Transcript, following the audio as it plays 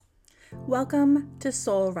Welcome to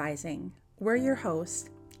Soul Rising. We're your hosts,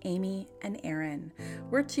 Amy and Aaron.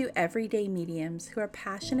 We're two everyday mediums who are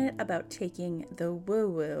passionate about taking the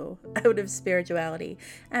woo-woo out of spirituality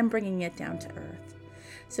and bringing it down to earth.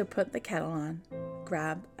 So put the kettle on,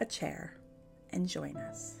 grab a chair, and join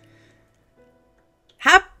us.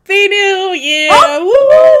 Happy New Year! Woo!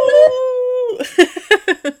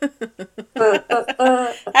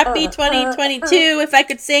 Happy 2022. If I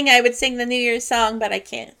could sing, I would sing the New Year's song, but I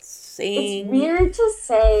can't sing. It's weird to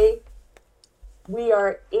say we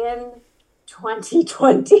are in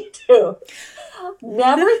 2022.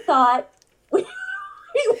 Never thought we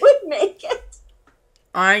would make it.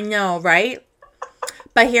 I know, right?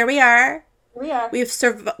 But here we are. We are.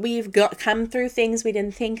 We've come through things we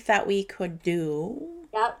didn't think that we could do.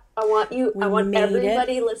 Yep. I want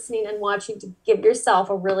everybody listening and watching to give yourself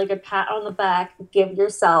a really good pat on the back. Give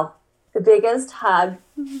yourself the biggest hug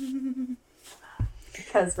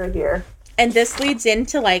because we're here. And this leads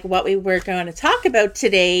into like what we were going to talk about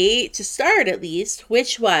today, to start at least,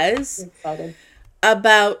 which was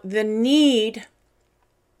about the need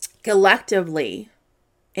collectively,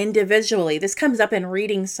 individually. This comes up in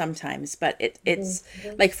readings sometimes, but it's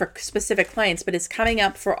like for specific clients, but it's coming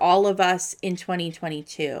up for all of us in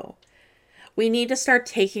 2022. We need to start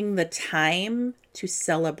taking the time to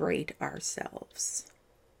celebrate ourselves.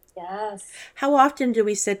 Yes. How often do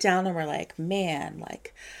we sit down and we're like, man,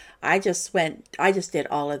 like I just did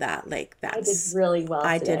all of that. Like I did really well.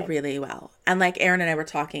 I did really well. And like Aaron and I were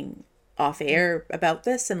talking off air about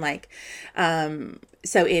this, and like,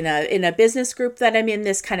 so in a business group that I'm in,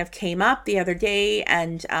 this kind of came up the other day,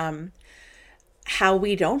 and how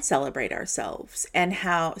we don't celebrate ourselves, and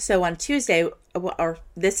how, so on Tuesday, we're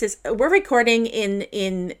recording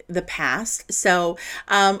in the past, so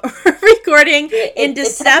we're recording in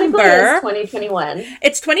December. It's 2021.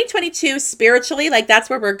 It's 2022 spiritually, like that's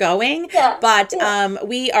where we're going. Yeah, but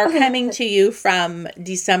we are coming to you from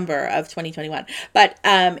December of 2021. But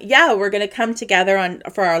we're gonna come together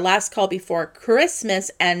for our last call before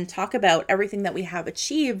Christmas and talk about everything that we have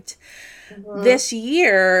achieved this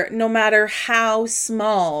year, no matter how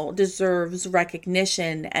small, deserves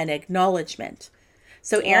recognition and acknowledgement.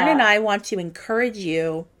 So Aaron and I want to encourage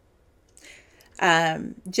you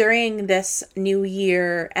during this new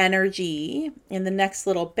year energy in the next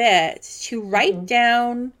little bit to write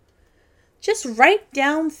down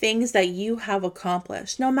things that you have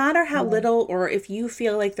accomplished, no matter how little, or if you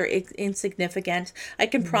feel like they're insignificant. I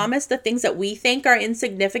can promise the things that we think are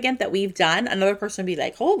insignificant that we've done, another person will be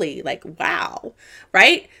like, holy, like, wow,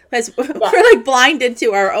 right? Because we're like blinded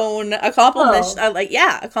to our own accomplishments,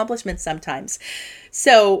 accomplishments sometimes.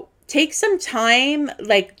 So take some time,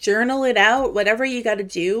 like journal it out, whatever you got to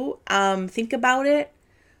do. Think about it.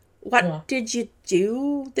 What did you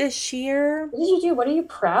do this year? What did you do? What are you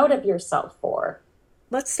proud of yourself for?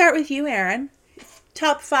 Let's start with you, Aaron.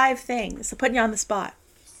 Top 5 things. I'm putting you on the spot.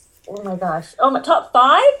 Oh my gosh. Oh, my top 5?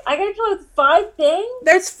 I gotta come up with 5 things?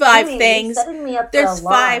 There's 5 things. You're setting me up There's for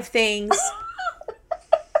a 5 lot. things.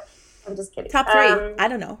 I'm just kidding. Top 3. I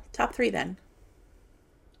don't know. Top 3 then.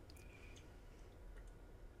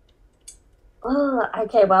 Oh,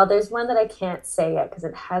 okay. Well, there's one that I can't say yet because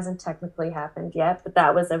it hasn't technically happened yet, but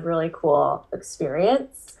that was a really cool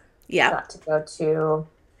experience. Yeah. I got to go to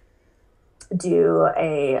do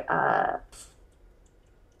a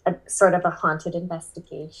sort of a haunted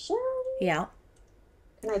investigation. Yeah.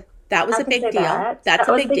 That was a big deal. That's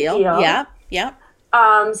a big deal. Yeah. Yeah.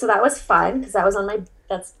 So that was fun because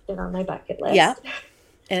that's been on my bucket list. Yeah.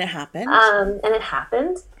 And it happened.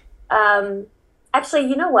 Actually,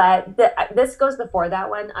 you know what? This goes before that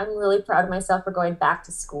one. I'm really proud of myself for going back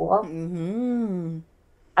to school. Mm-hmm.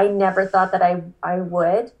 I never thought that I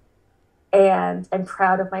would. And I'm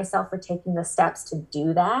proud of myself for taking the steps to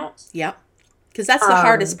do that. Yep. Because that's the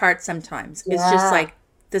hardest part sometimes. It's just like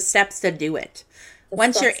the steps to do it.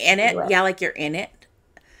 Once you're in it, like you're in it.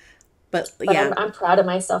 But yeah. I'm proud of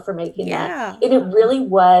myself for making that. And it really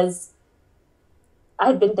was, I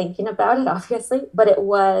had been thinking about it, obviously, but it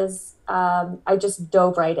was, I just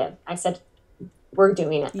dove right in. I said, we're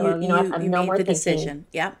doing it. You made the decision.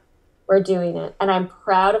 Yeah. We're doing it. And I'm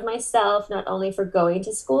proud of myself, not only for going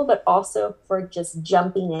to school, but also for just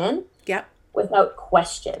jumping in. Yep. Without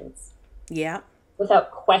questions. Yeah.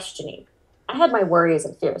 Without questioning. I had my worries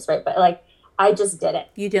and fears, right? But like, I just did it.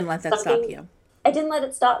 You didn't let that stop you. I didn't let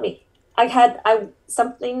it stop me.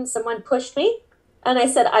 Someone pushed me, and I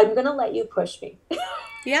said, I'm going to let you push me.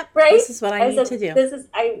 Yep. Right? This is what I need to do. This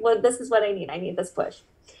is what I need. I need this push.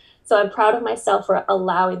 So I'm proud of myself for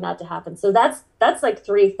allowing that to happen. So that's like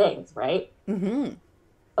 3 things, right? Mm-hmm.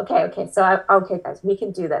 Okay. So okay, guys, we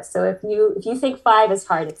can do this. So if you think 5 is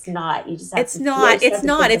hard, it's not. You just have It's to you not. just It's have to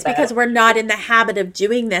not. think It's about because it. we're not in the habit of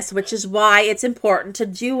doing this, which is why it's important to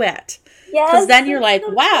do it. Because Yes, then you're that's like,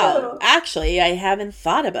 so wow, true. actually, I haven't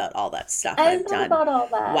thought about all that stuff I I've thought done. about all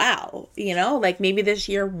that. Wow. Like maybe this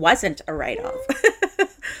year wasn't a write off.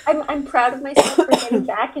 I'm proud of myself for getting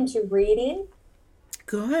back into reading.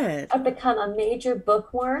 Good. I've become a major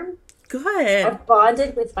bookworm. Good. I've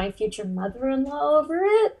bonded with my future mother-in-law over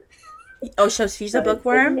it. Oh, so she's a So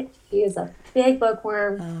bookworm? she is a big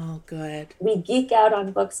bookworm. Oh, good. We geek out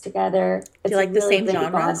on books together. Do you It's a like the really same great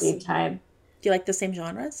genres? bonding time. Do you like the same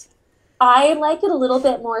genres? I like it a little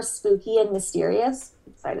bit more spooky and mysterious.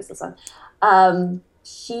 What side is this on? Um,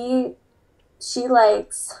 she she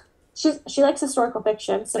likes she likes historical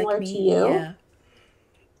fiction, Like similar to me? you. Yeah.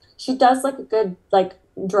 She does like a good like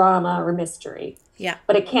drama or mystery, Yeah.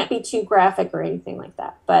 but it can't be too graphic or anything like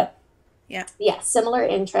that. But Yeah. yeah, similar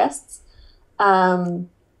interests.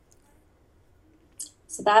 Um,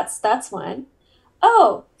 so that's one.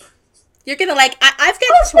 Oh, You're gonna like, I've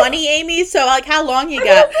got 20, Amy, so like how long you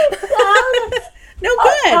got? No,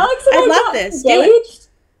 good. Alex and I I love got this. Do it. engaged.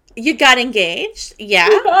 You got engaged? Yeah.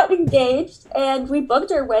 We got engaged and we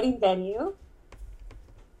booked our wedding venue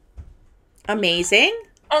Amazing.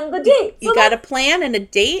 and the date. You So got a that's plan and a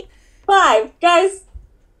date? 5, guys.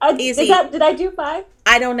 Easy. Did I do 5?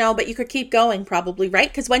 I don't know, but you could keep going probably, right?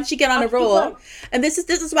 Because once you get on I'll a keep roll, going. and this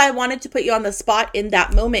is why I wanted to put you on the spot in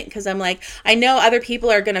that moment, because I'm like, I know other people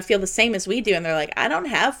are gonna feel the same as we do, and they're like, I don't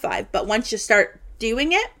have 5, but once you start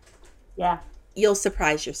doing it, Yeah. you'll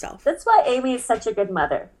surprise yourself. That's why Amy is such a good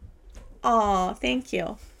mother. Oh, thank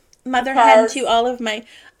you, mother hen to Because all of my.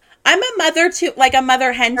 I'm a mother to like a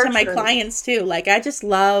mother hen to my nurturing. clients too. Like Yeah. I just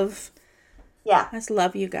love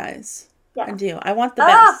you guys. I Yeah. do. I want the Ah,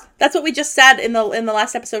 best. That's what we just said in the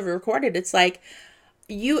last episode we recorded. It's like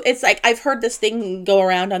I've heard this thing go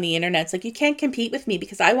around on the internet. It's like you can't compete with me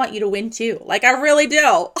because I want you to win too. Like I really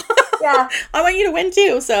do. yeah. I want you to win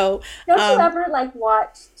too. So, Don't you um ever like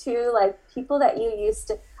watch too like people that you used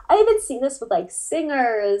to I even see this with like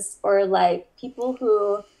singers or like people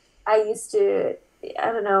who I used to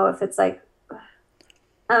I don't know if it's like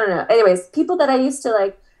I don't know. Anyways, people that I used to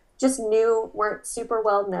like just knew weren't super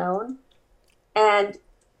well known and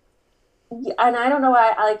I don't know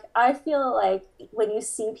why I feel like when you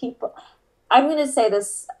see people I'm going to say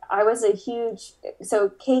this I was a huge so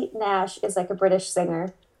Kate Nash is like a British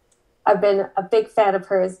singer. I've been a big fan of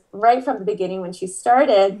hers right from the beginning when she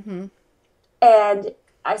started. mhm. And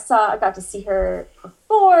I got to see her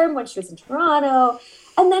perform when she was in Toronto.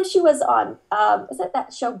 And then she was on, is it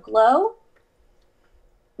that show Glow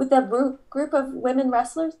with that group of women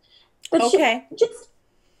wrestlers? But she Okay. just,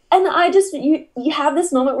 and I just, you have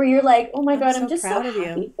this moment where you're like, oh my I'm God, I'm so just so proud of you.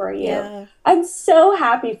 happy for you. Yeah. I'm so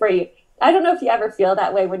happy for you. I don't know if you ever feel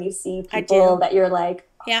that way when you see I people do. that you're like,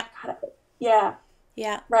 oh Yeah. my God, yeah,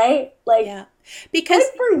 Yeah. right? Like, Yeah. good Because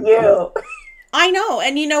for you. I know,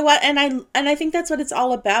 and you know what, and I think that's what it's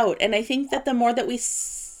all about. And I think that the more that we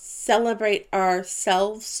celebrate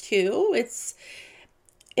ourselves too, it's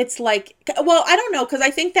like, well, I don't know, because I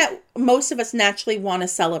think that most of us naturally want to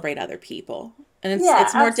celebrate other people, and it's Yeah,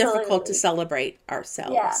 it's more difficult to absolutely. celebrate Yeah.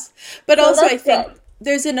 ourselves. But So also, I that's think good.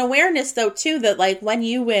 there's an awareness though too that like when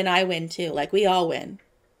you win, I win too. Like we all win,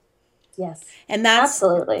 Yes. and that's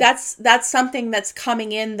Absolutely. that's that's something that's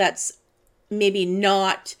coming in that's maybe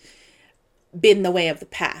not been the way of the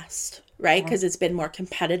past, right? Yeah. Because it's been more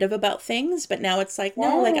competitive about things. But now it's like,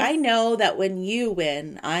 no, like I Yes. know that when you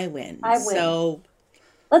win, I win. I win. So,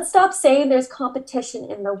 Let's stop saying there's competition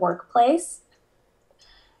in the workplace,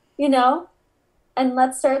 you know, and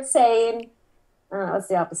let's start saying, I don't know, what's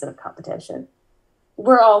the opposite of competition?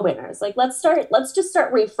 We're all winners. Like let's just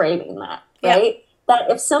start reframing that, yeah, right? That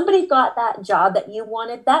if somebody got that job that you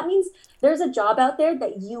wanted, that means there's a job out there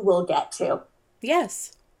that you will get to.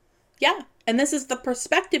 yes, yeah. And this is the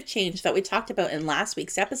perspective change that we talked about in last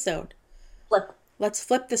week's episode. Flip Let's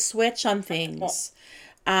flip the switch on it. things.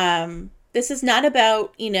 This is not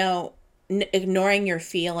about, ignoring your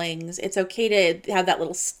feelings. It's okay to have that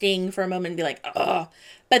little sting for a moment and be like, oh,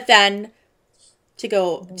 but then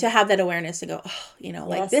to have that awareness to go, oh,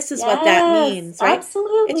 like Yes. this is what that Yes. means, right?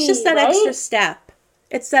 It's just Absolutely. that extra Right? step.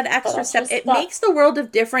 It's that That extra extra step. It step. makes the world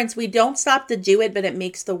of difference. We don't stop to do it, but it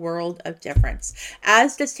makes the world of difference.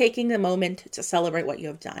 As does taking the moment to celebrate what you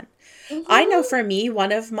have done. I know Hmm. for me,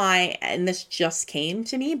 and this just came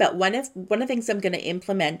to me, but one of the things I'm going to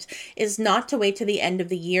implement is not to wait to the end of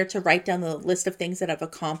the year to write down the list of things that I've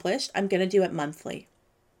accomplished. I'm going to do it monthly.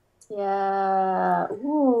 Yeah.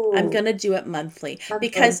 I'm Ooh, gonna do it monthly monthly.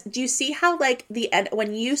 because do you see how like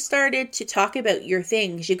when you started to talk about your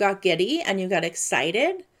things, you got giddy and you got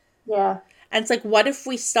excited? Yeah. And it's like, what if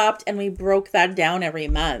we stopped and we broke that down every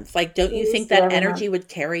month? Like, don't We you think used to that every month. energy would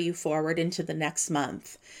carry you forward into the next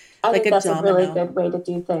month? I Like think a that's a really domino. good way to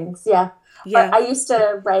do things. Yeah. Or Yeah. I used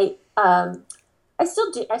to write, I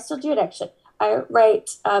still do it actually. I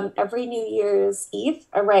write every New Year's Eve,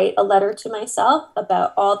 I write a letter to myself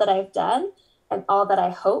about all that I've done and all that I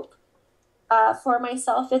hope for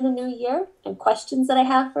myself in the new year and questions that I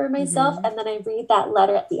have for myself. Hmm. And then I read that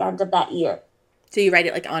letter at the end of that year. So you write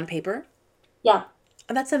it like on paper? Yeah.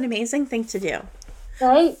 Oh, that's an amazing thing to do.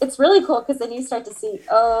 Right. It's really cool because then you start to see,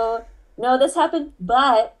 oh, no, this happened,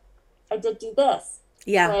 but I did do this.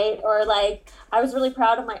 Yeah. Right. Or like I was really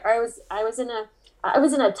proud of my, or I was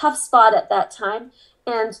in a tough spot at that time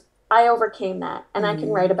and I overcame that and I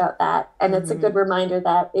can write Hmm. about that. And it's a Hmm. good reminder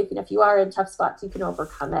that if you are in tough spots, you can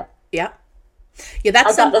overcome it. Yeah. Yeah,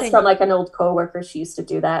 that's I got this something. from like an old coworker. She used to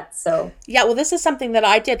do that. So, Yeah, well, this is something that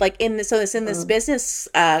I did like in this. So it's in this mm, business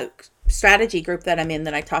strategy group that I'm in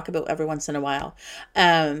that I talk about every once in a while.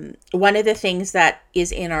 One of the things that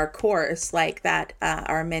is in our course, like that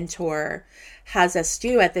our mentor has us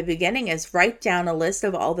do at the beginning, is write down a list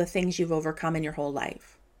of all the things you've overcome in your whole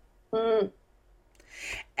life, mm,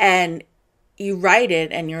 and you write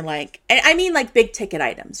it and you're like, and I mean like big ticket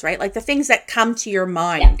items, right? Like the things that come to your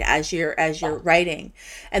yeah, mind as yeah, you're writing,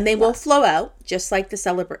 and they will yeah, flow out just like the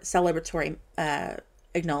celebratory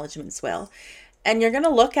acknowledgments will. And you're going to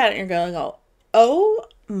look at it and you're going to go, "Oh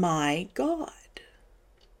my god.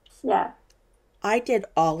 yeah. I did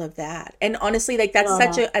all of that." And honestly, like Did that's all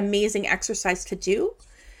such that. an amazing exercise to do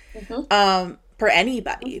Hmm. for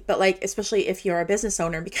anybody, but like especially if you're a business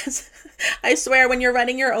owner because I swear when you're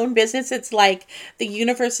running your own business it's like the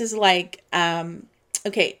universe is like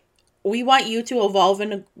okay, we want you to evolve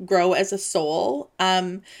and grow as a soul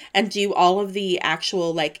and do all of the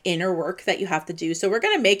actual like inner work that you have to do. So we're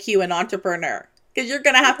going to make you an entrepreneur because you're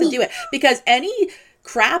going to have to do it because any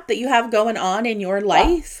crap that you have going on in your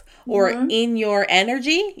Yeah. life or Hmm. in your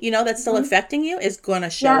energy, you know, that's still Hmm. affecting you is going to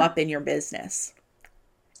show Yeah. up in your business.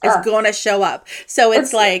 It's Uh, going to show up. So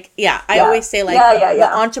it's it's like, yeah, I yeah, always say like yeah, yeah, the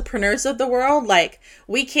yeah. entrepreneurs of the world, like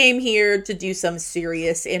we came here to do some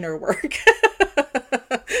serious inner work.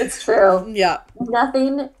 It's true. Yeah.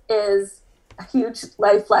 Nothing is a huge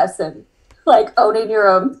life lesson like owning your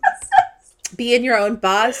own, Being your own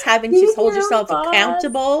boss, having to being hold your own yourself boss,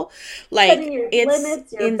 accountable, setting like your it's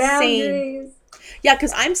limits, your insane. boundaries. Yeah,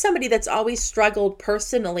 because Yeah. I'm somebody that's always struggled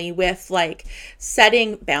personally with like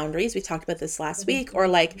setting boundaries. We talked about this last Mhm, week, or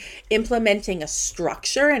mhm. like implementing a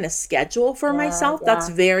structure and a schedule for Yeah, myself. That's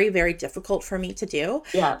yeah, very, very difficult for me to do.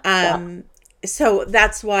 yeah, yeah. Um, so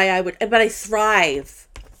that's why but I thrive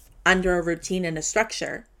under a routine and a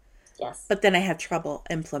structure, Yes. but then I have trouble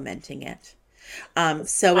implementing it.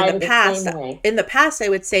 Yes. So I'm the same way. in the past, I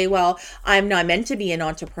would say, well, I'm not meant to be an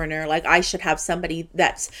entrepreneur. Like I should have somebody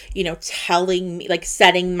that's, you know, telling me, like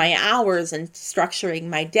setting my hours and structuring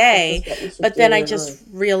my This is day. what you should But then I do. just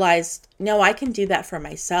realized, no, I can do that for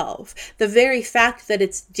myself. The very fact that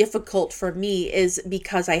it's difficult for me is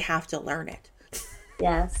because I have to learn it.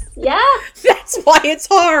 Yes. Yeah. That's why it's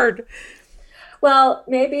hard. Well,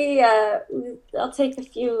 maybe I'll take a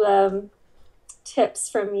few tips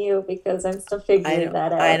from you because I'm still figuring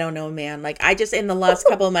that I out. don't know, man. Like I just in the last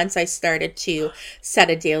couple of months I started to set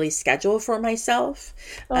a daily schedule for myself.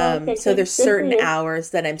 Oh, okay, So good. there's Good for certain you.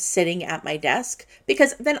 hours that I'm sitting at my desk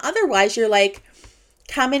because then otherwise you're like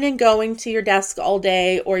coming and going to your desk all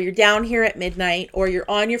day, or you're down here at midnight, or you're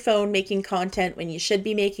on your phone making content when you should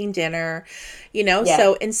be making dinner, you know? Yeah.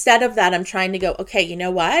 So instead of that, I'm trying to go, okay, you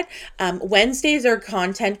know what? Wednesdays are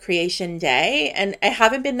content creation day. And I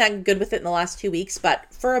haven't been that good with it in the last 2 weeks, but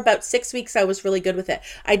for about 6 weeks, I was really good with it.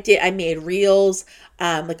 I made reels,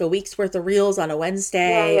 like a week's worth of reels on a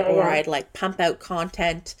Yeah, Wednesday, yeah, or yeah. I'd like pump out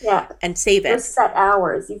content Yeah. and save Your it. set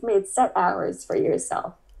hours. You've made set hours for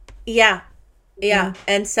yourself. Yeah. Yeah. Mhm.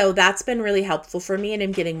 And so that's been really helpful for me, and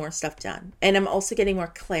I'm getting more stuff done. And I'm also getting more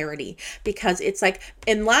clarity because it's like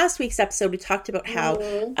in last week's episode, we talked about how,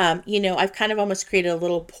 Mhm. you know, I've kind of almost created a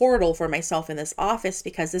little portal for myself in this office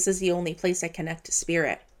because this is the only place I connect to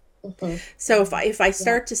spirit. Mhm. So Mhm. if I Yeah.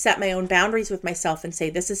 start to set my own boundaries with myself and say,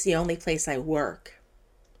 this is the only place I work,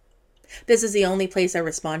 this is the only place I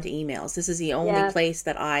respond to emails, this is the only Yeah. place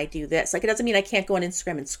that I do this. Like, it doesn't mean I can't go on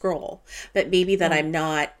Instagram and scroll, but maybe that Yeah. I'm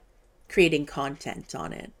not creating content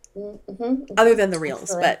on it Mm-hmm. other Hmm. than the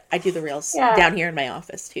reels, Excellent. but I do the reels Yeah. down here in my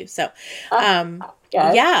office too. So, Uh, um,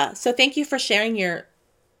 yes. yeah. So thank you for sharing your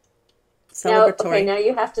Now, okay, celebratory. now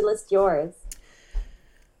you have to list yours.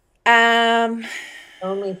 Um,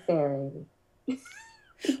 Only fair, Amy.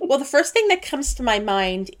 well, the first thing that comes to my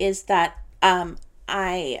mind is that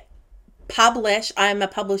I I'm a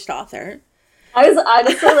published author. I was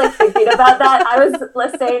honestly like thinking about that. I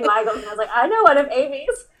was saying Michael, and I was like, I know one of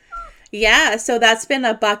Amy's. Yeah, so that's been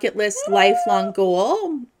a bucket list lifelong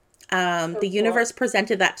goal. So The cool. universe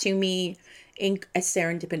presented that to me in a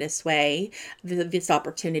serendipitous way, this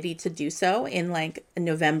opportunity to do so in like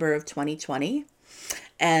November of 2020.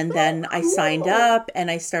 And Oh, then I signed cool. up and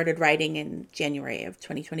I started writing in January of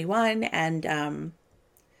 2021. And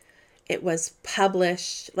it was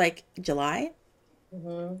published like July.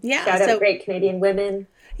 Yeah. Shout out So, Great Canadian Women.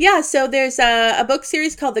 yeah. So there's a book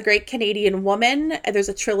series called The Great Canadian Woman. There's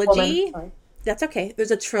a Woman, trilogy. sorry. That's okay.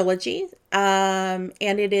 There's a trilogy. And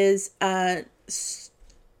it is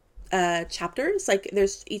chapters. Like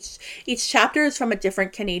there's each chapter is from a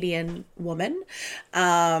different Canadian woman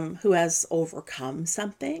who has overcome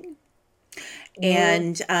something. Mm,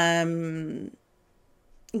 And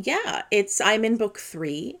yeah, it's I'm in book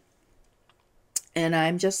 3, and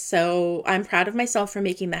I'm proud of myself for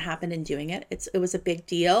making that happen and doing it. It was a big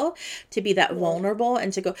deal to be that yeah. vulnerable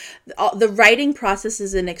and to go. The writing process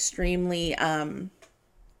is an extremely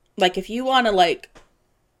like if you want to like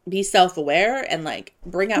be self-aware and like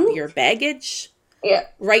bring up your baggage, Yeah.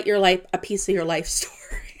 write your life a piece of your life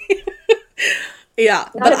story. Yeah,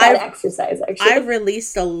 Not but a bad exercise, I've actually.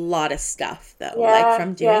 released a lot of stuff though, like Yeah,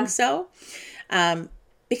 from doing yeah. so. Um,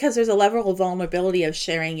 because there's a level of vulnerability of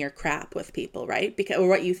sharing your crap with people, right? Because or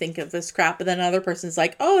what you think of this crap, but then another person's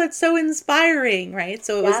like, "Oh, it's so inspiring," right?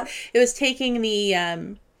 So Yeah. it was taking the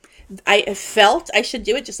I felt I should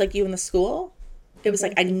do it just like you in the school. It was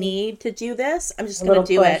like I Hmm. need to do this. I'm just A going to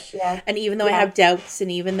little do it. push. Yeah. And even though I Yeah. have doubts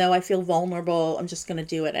and even though I feel vulnerable, I'm just going to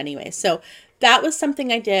do it anyway. So that was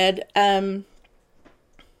something I did.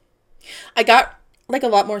 I got like a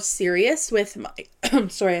lot more serious with my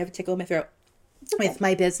sorry, I have a tickle in my throat It's okay. with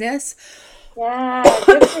my business. Yeah.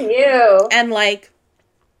 Good for you. And like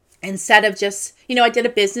instead of just, I did a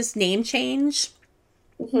business name change.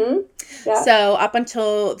 Yeah. So up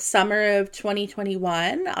until summer of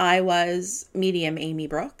 2021, I was Medium Amy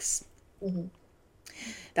Brooks. Hmm.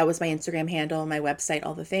 That was my Instagram handle, my website,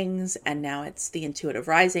 all the things. And now it's the Intuitive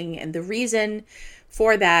Rising. And the reason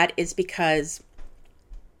for that is because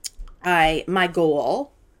my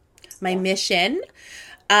goal, my Yeah. mission,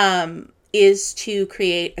 is to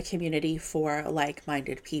create a community for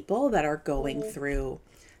like-minded people that are going Hmm. through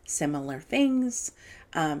similar things.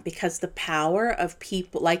 Because the power of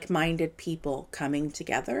people, like-minded people coming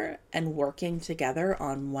together and working together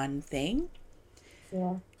on one thing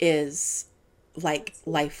Yeah. is like That's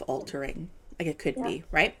so life cool. altering. Like it could Yeah. be,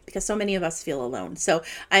 right? Because so many of us feel alone. So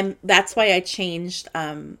that's why I changed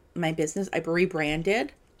my business. I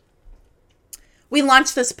rebranded. We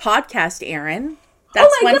launched this podcast, Erin. Oh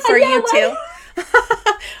That's my one God. for Yeah. you What?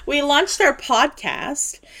 too. We launched our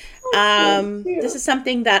podcast. Oh, thank This you. is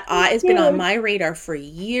something that Thank has been on you. my radar for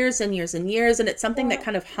years and years and years. And it's something that Yeah.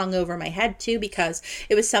 kind of hung over my head too, because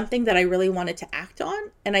it was something that I really wanted to act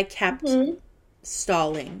on. And I kept Hmm.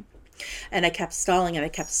 stalling and I kept stalling and I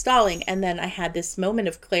kept stalling. And then I had this moment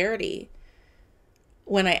of clarity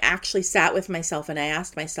when I actually sat with myself and I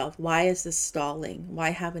asked myself, why is this stalling? Why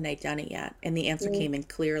haven't I done it yet? And the answer came in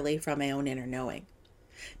clearly from my own inner knowing.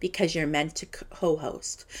 Because you're meant to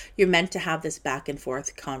co-host. You're meant to have this back and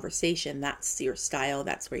forth conversation. That's your style.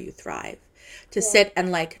 That's where you thrive. To Yeah. sit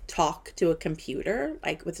and like talk to a computer,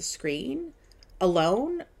 like with a screen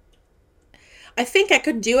alone. I think I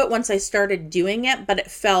could do it once I started doing it, but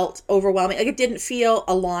it felt overwhelming. Like it didn't feel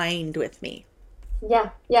aligned with me. Yeah.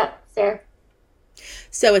 Yeah. Fair.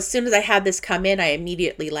 So as soon as I had this come in, I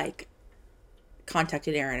immediately like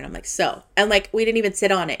contacted Erin and I'm like, so, and like we didn't even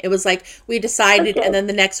sit on it. It was like we decided and Okay. then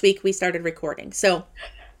the next week we started recording. So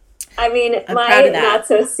I mean, I'm proud of my that. not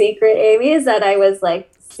so secret, Amy, is that I was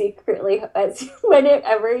like secretly,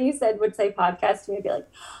 whenever you would say podcast to me, I'd be like,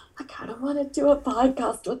 I kind of want to do a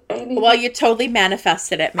podcast with Amy, Well, but you totally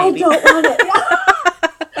manifested it, I maybe. don't want it.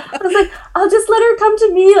 Yeah. I was like, I'll just let her come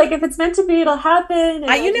to me. Like, if it's meant to be, it'll happen. And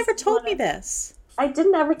I You just never didn't told want me to. this. I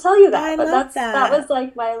didn't ever tell you I that, but love that was that.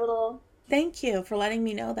 like my little, Thank you for letting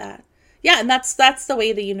me know that. Yeah, and that's the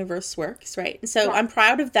way the universe works, right? And so yeah. I'm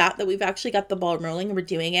proud of that we've actually got the ball rolling and we're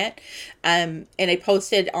doing it. And I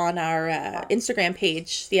posted on our Instagram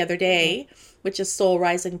page the other Mhm. day, which is Soul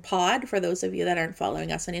Rising Pod, for those of you that aren't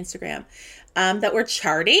following us on Instagram, that we're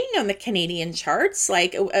charting on the Canadian charts,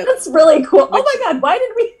 That's really cool. Oh which my God, why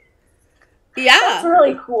did we? That's yeah,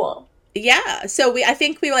 really cool. Yeah. So I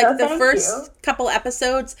think we So like the thank you. first couple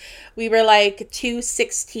episodes, we were like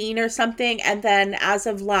 216 or something. And then as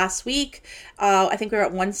of last week, I think we were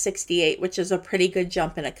at 168, which is a pretty good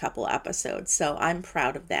jump in a couple episodes. So I'm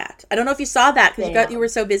proud of that. I don't know if you saw that because you were Damn.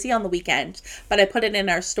 so busy on the weekend, but I put it in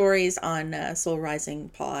our stories on Soul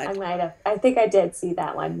Rising I Pod. might have. I think I did see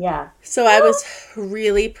that one. Yeah. So I was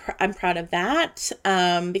really, I'm proud of that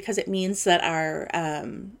because it means that our,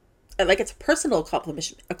 like it's a personal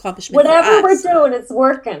accomplishment for Whatever we're us. doing, it's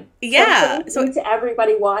working. So Yeah. thank So you to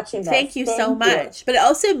everybody watching thank this. you so Thank you. much. But it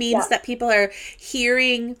also means Yeah. that people are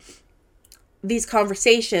hearing these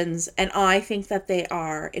conversations, and I think that they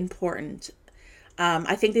are important.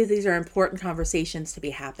 I think that these are important conversations to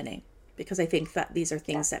be happening because I think that these are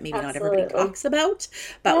Yeah. things that maybe not everybody Absolutely. talks about,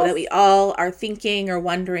 but that we Yes. all are thinking or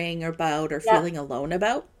wondering about or Yeah. feeling alone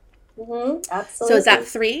about. So is that Absolutely.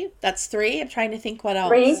 three? That's three. I'm trying to think what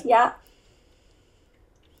Three. else. Yeah.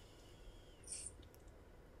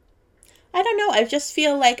 I don't know. I just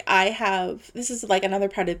feel like I have, this is like another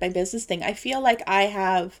part of my business thing. I feel like I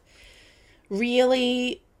have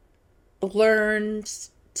really learned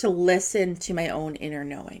to listen to my own inner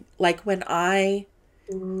knowing. Like when I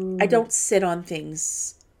Mm, don't sit on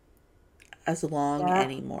things as long yeah.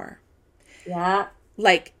 anymore. Yeah.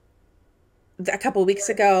 Like a couple weeks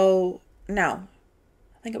ago, no,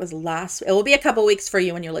 I think it was last, it will be a couple weeks for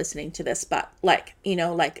you when you're listening to this, but like,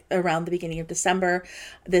 like around the beginning of December,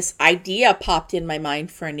 this idea popped in my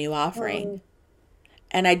mind for a new offering Mm,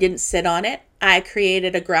 and I didn't sit on it. I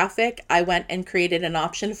created a graphic. I went and created an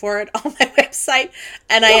option for it on my website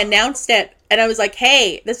and I announced it. And I was like,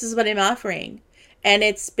 hey, this is what I'm offering. And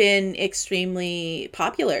it's been extremely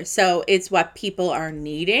popular. So it's what people are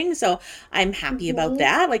needing. So I'm happy about mm-hmm,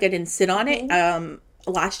 that. Like I didn't sit on it. mm-hmm.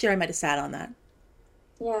 Last year I might have sat on that.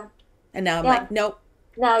 Yeah. And now I'm Yeah. like, nope,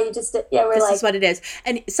 Now you just, yeah, we're this is like, what it is.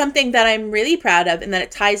 And something that I'm really proud of and that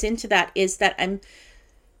it ties into that is that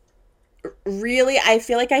I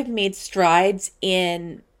feel like I've made strides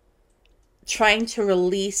in trying to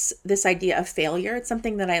release this idea of failure. It's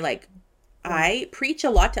something that yeah, I preach a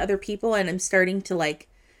lot to other people and I'm starting to like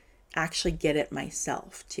actually get it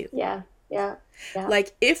myself too. yeah, yeah, yeah.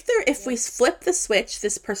 Like if we flip the switch,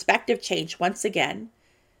 this perspective change once again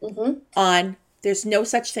Mm-hmm. on there's no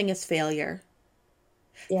such thing as failure.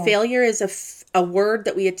 Yeah, Failure is a word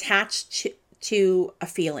that we attach to a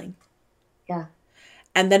feeling yeah,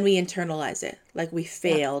 and then we internalize it like we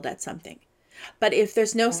yeah, failed at something. But if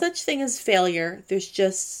there's no yeah. such thing as failure, there's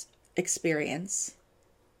just experience.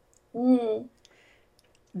 Mm,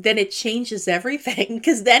 Then it changes everything.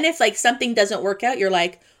 Because then if like something doesn't work out, you're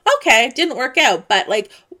like, okay, it didn't work out. But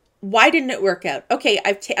like, why didn't it work out? Okay,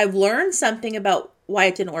 I've learned something about why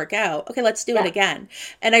it didn't work out. Okay, let's do it yeah, again.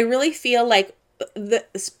 And I really feel like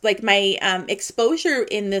my exposure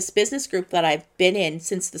in this business group that I've been in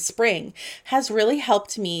since the spring has really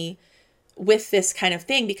helped me with this kind of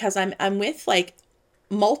thing because I'm with like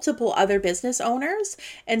multiple other business owners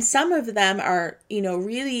and some of them are,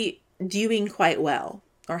 really doing quite well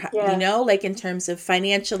or yeah, like in terms of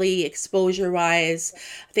financially, exposure wise,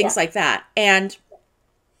 things yeah. like that. And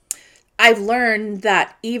I've learned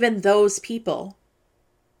that even those people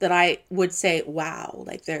that I would say, wow,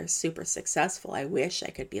 like they're super successful. I wish I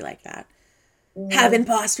could be like that. Have Mm.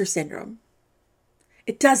 imposter syndrome.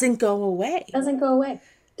 It doesn't go away. Doesn't go away.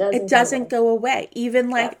 It Doesn't go doesn't away. go away. Even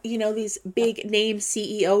Yeah, like, these big name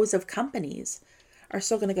CEOs of companies are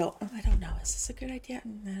still going to go, oh, I don't know. Is this a good idea? I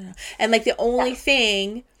don't know. And like the yeah, only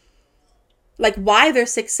thing, like why they're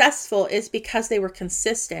successful is because they were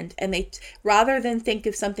consistent and rather than think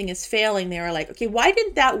if something is failing, they were like, okay, why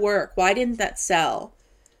didn't that work? Why didn't that sell?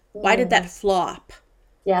 Why did that mm, flop?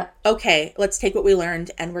 yeah, Okay, let's take what we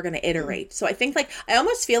learned and we're going to iterate. So I think like I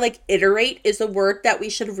almost feel like iterate is a word that we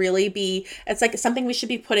should really be, it's like something we should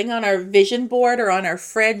be putting on our vision board or on our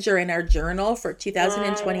fridge or in our journal for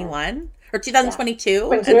yeah, 2021 or yeah. 2022.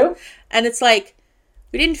 Point And two. it's like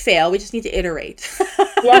we didn't fail, we just need to iterate.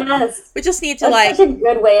 Yes, We just need to that's such like, a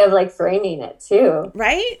good way of like framing it too.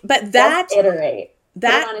 right? But Just that iterate.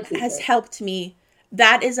 Put it that on a has t-shirt. helped me.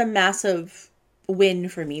 That is a massive win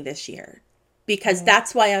for me this year because Mm,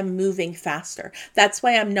 that's why I'm moving faster. That's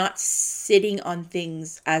why I'm not sitting on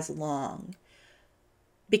things as long.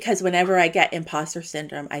 Because whenever I get imposter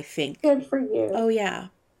syndrome, I think, good for you. oh, yeah.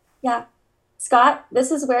 Yeah. Scott,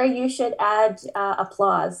 this is where you should add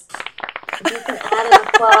applause. If you can add an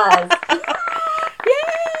applause.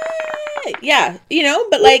 Yay! Yeah,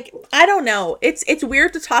 but like, I don't know. It's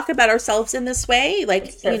weird to talk about ourselves in this way. Like,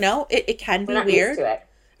 It's true. it can We're be not used weird. to it.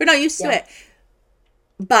 We're not used to Yeah. it.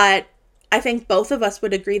 But I think both of us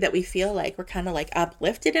would agree that we feel like we're kind of like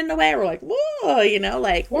uplifted in a way. We're like, whoa, you know,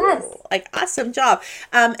 like, Yes. whoa, like awesome job.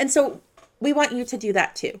 And so we want you to do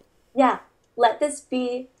that too. Yeah. Let this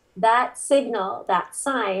be that signal, that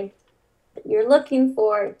sign that you're looking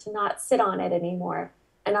for to not sit on it anymore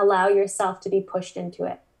and allow yourself to be pushed into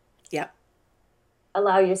it. Yep.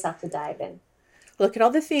 Allow yourself to dive in. Look at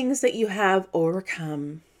all the things that you have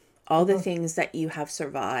overcome, all the Mhm. things that you have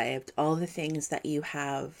survived, all the things that you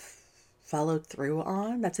have followed through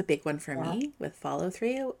on. That's a big one for Yeah. me with follow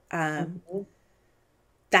through. Mhm.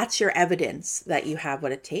 That's your evidence that you have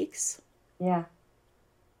what it takes. Yeah.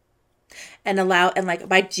 And like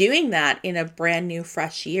by doing that in a brand new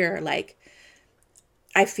fresh year, like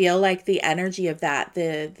I feel like the energy of that,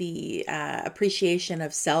 the appreciation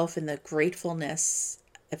of self and the gratefulness,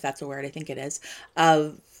 if that's a word, I think it is,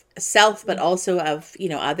 of self, but also of, you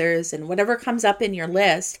know, others and whatever comes up in your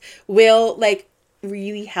list will like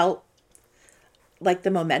really help like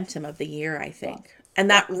the momentum of the year, I Yeah. think. And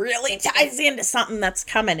Yeah. that really ties into something that's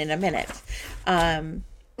coming in a minute. Um,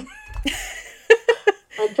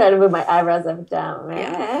 I'm trying to move my eyebrows up and down.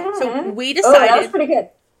 yeah. So we Oh, that was decided, pretty good.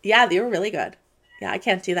 yeah, they were really good. Yeah, I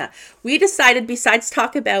can't do that. We decided, besides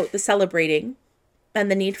talk about the celebrating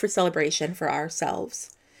and the need for celebration for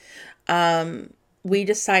ourselves, we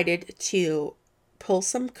decided to pull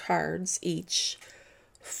some cards each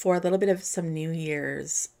for a little bit of some New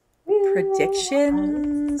Year's I'm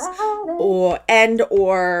predictions excited.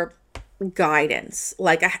 or guidance.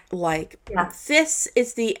 Like Yeah. this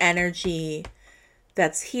is the energy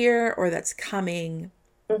that's here or that's coming,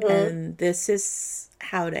 Hmm. and this is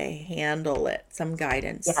how to handle it. Some Yeah.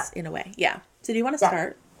 guidance in a way. Yeah. So do you want to Yeah.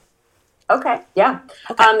 start? Okay. Yeah.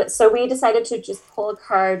 Okay. So we decided to just pull a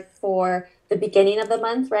card for the beginning of the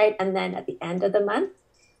month, right? And then at the end of the month.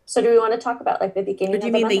 So do we want to talk about like the Or beginning do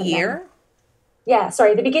you of the mean the month and then, year? yeah,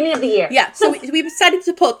 sorry, the beginning of the year. Yeah. So we decided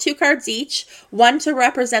to pull two cards each, one to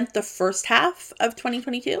represent the first half of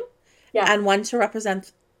 2022 Yeah. and one to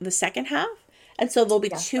represent the second half. And so there'll be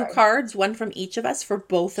Yeah. two Sorry. cards, one from each of us for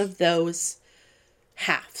both of those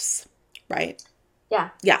halves, right? Yeah.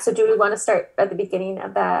 Yeah. So do we want to start at the beginning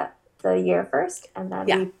of the year first and then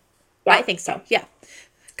Yeah. we, I yeah. think so. Okay. Yeah.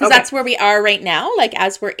 Because Okay. that's where we are right now. Like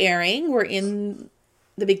as we're airing, we're in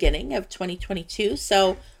the beginning of 2022.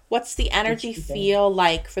 So what's the energy feel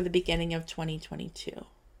like for the beginning of 2022?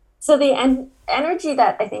 So the energy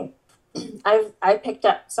that I think I picked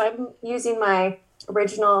up. So I'm using my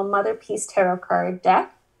original Mother Peace Tarot card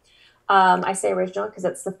deck. I say original because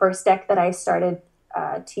it's the first deck that I started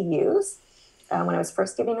to use when I was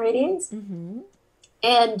first giving readings. Mm-hmm.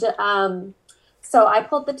 And so I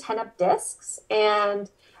pulled the 10 of discs. And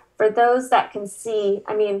for those that can see,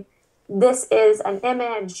 I mean, this is an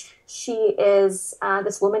image.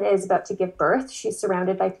 This woman is about to give birth. She's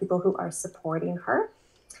surrounded by people who are supporting her.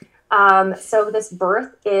 So this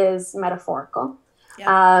birth is metaphorical.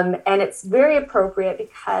 Yeah. And it's very appropriate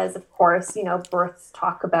because, of course, you know, births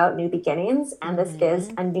talk about new beginnings, and this is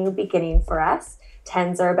a new beginning for us.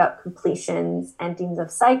 Tens are about completions, endings of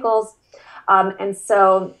cycles. And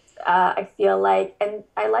so I feel like, and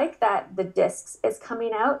I like that the discs is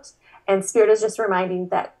coming out, and Spirit is just reminding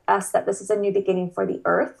us that this is a new beginning for the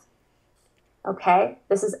earth. Okay,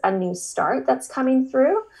 this is a new start that's coming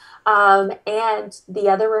through. And the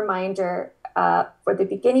other reminder for the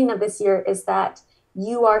beginning of this year is that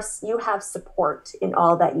you have support in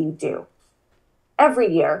all that you do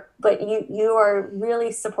every year, but you are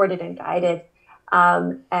really supported and guided.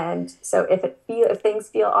 And so if things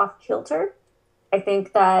feel off kilter, I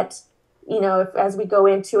think that, you know, as we go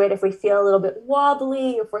into it, if we feel a little bit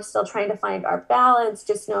wobbly, if we're still trying to find our balance,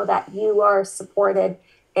 just know that you are supported,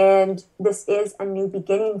 and this is a new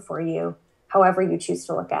beginning for you, however you choose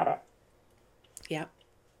to look at it. Yeah.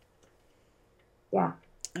 Yeah.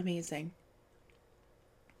 Amazing.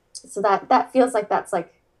 So that feels like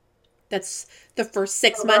That's the first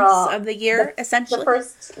 6 months overall of the year, essentially. the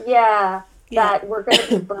first, yeah, Yeah. that we're going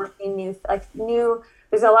to be birthing new.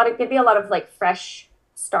 There's going to be a lot of like fresh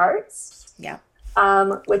starts, Yeah.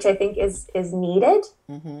 which I think is needed.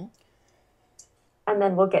 Mm-hmm. And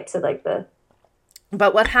then we'll get to like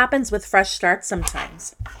But what happens with fresh starts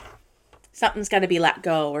sometimes? Something's got to be let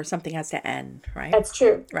go or something has to end, right? That's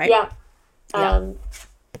true. Right? Yeah. Yeah.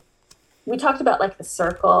 We talked about like the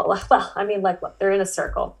circle. Well, I mean, like, look, they're in a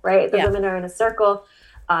circle, right? The Yeah. women are in a circle.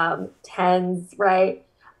 Tens, right?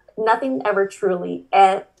 Nothing ever truly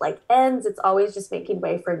ends. It's always just making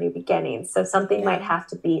way for new beginnings. So something might have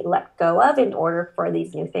to be let go of in order for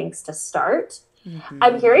these new things to start. Mm-hmm.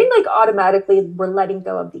 I'm hearing like automatically we're letting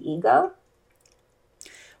go of the ego.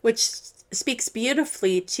 Which speaks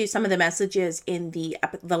beautifully to some of the messages in the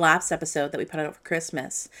last episode that we put out for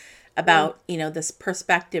Christmas Mm. about, this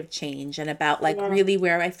perspective change and about like Yeah. really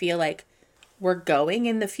where I feel like we're going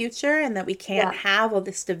in the future, and that we can't Yeah. have all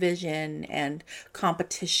this division and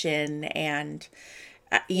competition and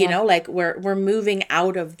Yeah. like we're moving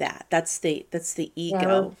out of that. That's the Yeah. We're,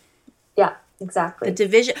 ego. yeah. The Exactly.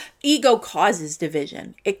 division, ego causes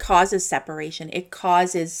division. It causes separation. It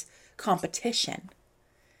causes competition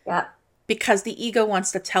Yeah. because the ego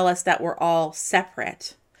wants to tell us that we're all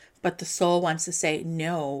separate, but the soul wants to say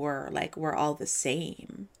no, we're all the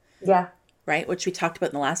same, Yeah. right? Which we talked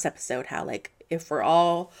about in the last episode, how like if we're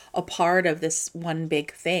all a part of this one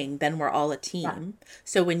big thing, then we're all a Yeah. team.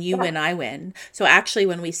 So when you Yeah. win, I win. So actually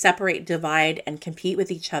when we separate, divide, and compete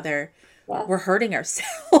with each other, Yeah. we're hurting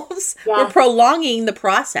ourselves. We're Yeah. prolonging the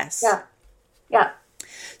process. Yeah. Yeah.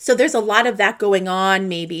 So there's a lot of that going on.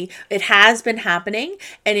 Maybe it has been happening,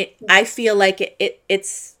 and I feel like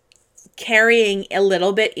it's carrying a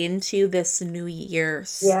little bit into this new year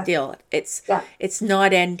Yeah. still. Yeah. It's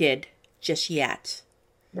not ended just yet,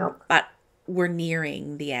 Nope. but we're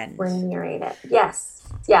nearing the We're end. nearing it. Yes.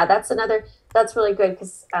 Yeah. That's really good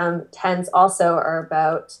because tens also are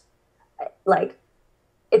about like,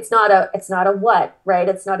 it's not a what, right?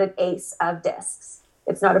 It's not an ace of discs.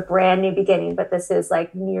 It's not a brand new beginning, but this is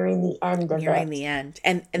like nearing the end of Nearing it. the end.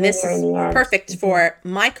 And this Nearing is the end. perfect for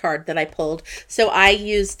my card that I pulled. So I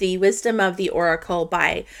used the Wisdom of the Oracle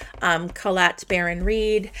by Colette Baron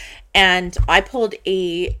Reed, and I pulled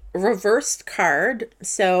a reversed card.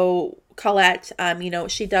 So Colette, she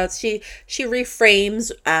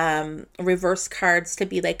reframes reverse cards to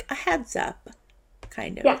be like a heads up,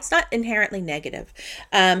 kind of. Yeah. It's not inherently negative.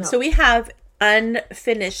 So No. we have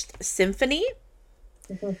Unfinished Symphony.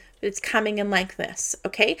 Mhm. It's coming in like this.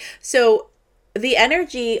 Okay. So the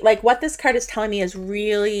energy, like what this card is telling me, is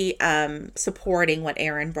really supporting what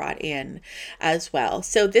Aaron brought in as well.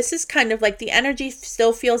 So this is kind of like the energy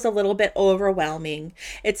still feels a little bit overwhelming.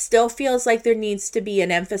 It still feels like there needs to be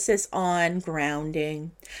an emphasis on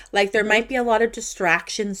grounding. Like there Mhm. might be a lot of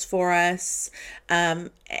distractions for us, and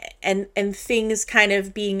things kind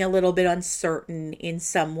of being a little bit uncertain in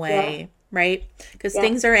some Yeah. way, right? Because Yeah.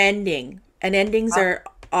 things are ending, and endings Yeah. are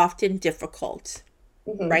often difficult,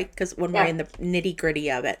 Mhm. right? Because when we're Yeah. in the nitty gritty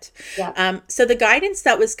of it. Yeah. So the guidance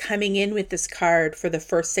that was coming in with this card for the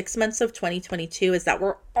first 6 months of 2022 is that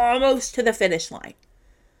we're almost to the finish line.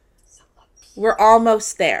 We're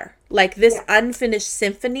almost there. Like this Yeah. unfinished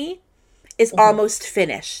symphony is Mhm. almost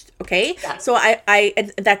finished. Okay. Yeah. So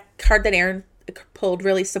and that card that Aaron pulled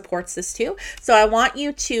really supports this too. So I want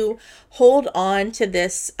you to hold on to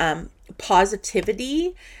this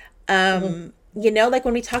positivity. Mhm. Like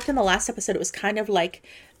when we talked in the last episode, it was kind of like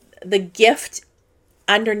the gift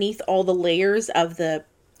underneath all the layers of the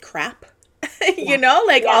crap, Yeah.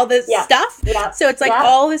 like Yeah. all this Yeah. stuff. Yeah. So it's like Yeah.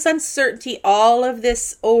 all this uncertainty, all of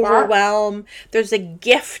this Yeah. overwhelm. There's a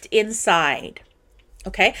gift inside.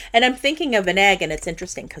 Okay. And I'm thinking of an egg, and it's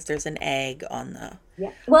interesting because there's an egg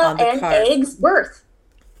Yeah. Well, on the and card. eggs, birth,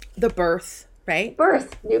 The birth, right?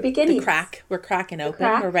 new The beginnings. crack. We're cracking open.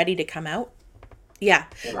 crack. We're ready to come out. Yeah.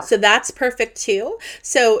 Yeah. So that's perfect too.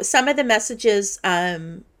 So some of the messages,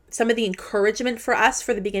 some of the encouragement for us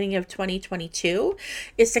for the beginning of 2022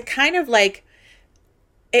 is to kind of like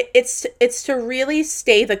it's to really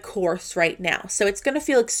stay the course right now. So it's going to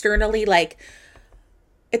feel externally like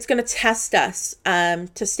it's going to test us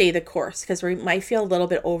to stay the course, because we might feel a little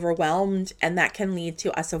bit overwhelmed, and that can lead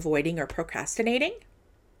to us avoiding or procrastinating.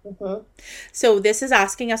 Mhm. So this is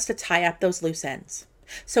asking us to tie up those loose ends.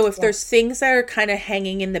 So if Yeah. there's things that are kind of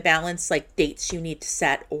hanging in the balance, like dates you need to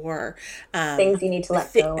set, or Things you need to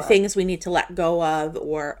let go of. things we need to let go of,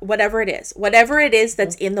 or whatever it is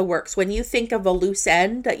that's in the works. When you think of a loose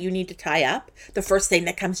end that you need to tie up, the first thing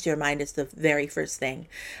that comes to your mind is the very first thing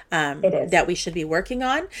It is. that we should be working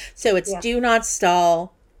on. So it's Yeah. do not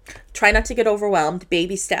stall. Try not to get overwhelmed.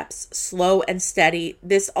 Baby steps, slow and steady.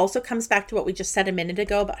 This also comes back to what we just said a minute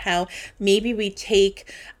ago about how maybe we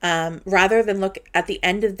take, rather than look at the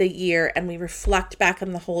end of the year and we reflect back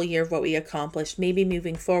on the whole year of what we accomplished, maybe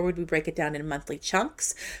moving forward, we break it down in monthly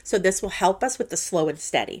chunks. So this will help us with the slow and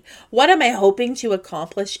steady. What am I hoping to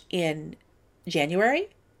accomplish in January?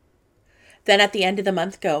 Then at the end of the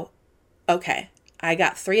month, go, okay, I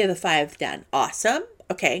got 3 of the 5 done. Awesome.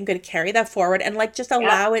 Okay, I'm going to carry that forward and like just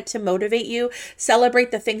allow it to motivate you.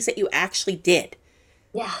 Celebrate the things that you actually did.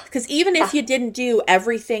 Yeah. Because even if Yeah. you didn't do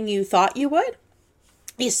everything you thought you would,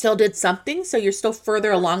 you still did something. So you're still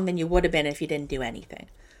further along than you would have been if you didn't do anything.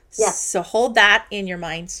 Yeah. So hold that in your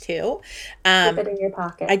minds too. Keep it in your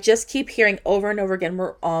pocket. I just keep hearing over and over again,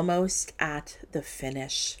 we're almost at the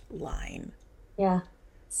finish line. Yeah.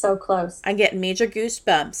 So close. I'm getting major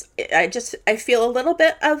goosebumps. I feel a little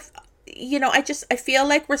bit of, I feel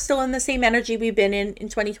like we're still in the same energy we've been in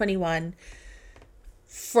 2021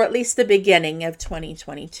 for at least the beginning of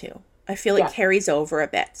 2022. I feel it Yeah. carries over a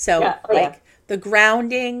bit. So Yeah. Oh, yeah. the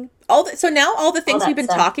grounding, so now all the All things we've that been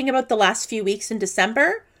stuff. talking about the last few weeks in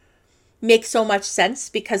December make so much sense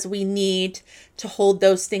because we need to hold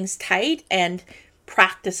those things tight and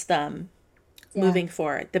practice them Yeah. moving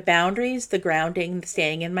forward. The boundaries, the grounding, the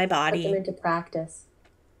staying in my Put them body. into practice.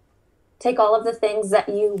 Take all of the things that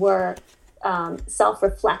you were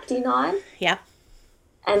self-reflecting on, Yeah.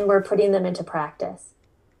 and we're putting them into practice.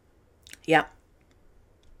 Yeah.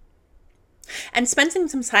 And spending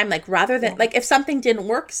some time, like, rather than, Yeah. like, if something didn't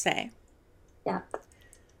work, say, Yeah.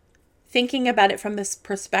 thinking about it from this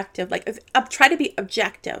perspective, like, try to be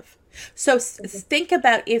objective. So think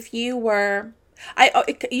about if you were,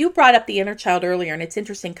 you brought up the inner child earlier, and it's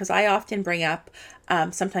interesting because I often bring up,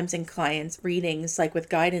 sometimes in clients' readings, like with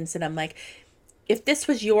guidance, and I'm like, if this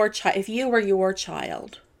was your child, if you were your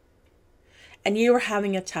child, and you were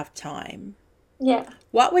having a tough time, Yeah.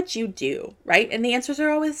 what would you do, right? And the answers are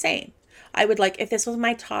always the same. I would, like, if this was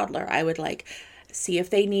my toddler, I would, like, see if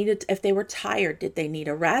they were tired. Did they need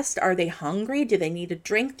a rest? Are they hungry? Do they need a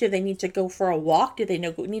drink? Do they need to go for a walk? Do they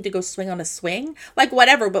need to go swing on a swing? Like,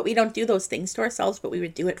 whatever, but we don't do those things to ourselves, but we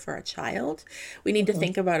would do it for a child. We need to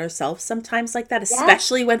think about ourselves sometimes like that,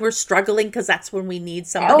 especially when we're struggling, because that's when we need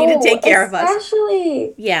somebody to take care of us.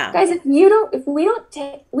 Especially. Yeah. Guys,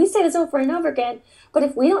 we say this over and over again, but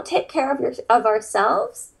if we don't take care of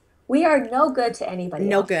ourselves, we are no good to anybody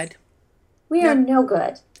No else. good. We are no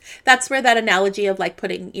good. That's where that analogy of, like,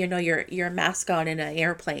 putting, your mask on in an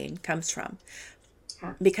airplane comes from.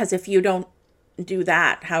 Yeah. Because if you don't do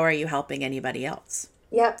that, how are you helping anybody else?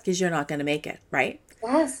 Yep. Because you're not going to make it, right?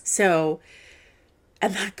 Yes. So,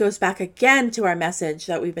 and that goes back again to our message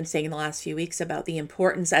that we've been saying in the last few weeks about the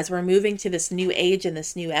importance, as we're moving to this new age and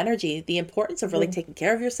this new energy, the importance of really taking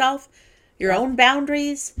care of yourself, your own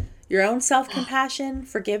boundaries, your own self-compassion,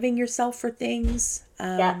 forgiving yourself for things,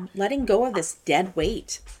 letting go of this dead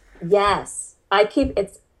weight. Yes.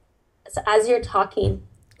 So as you're talking,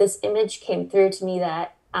 this image came through to me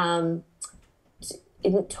that in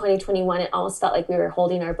 2021, it almost felt like we were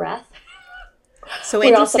holding our breath. So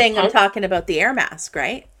interesting, I'm talking about the air mask,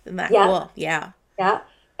 right? Isn't that cool? Yeah. Yeah.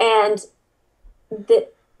 And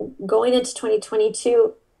going into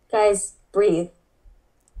 2022, guys, breathe.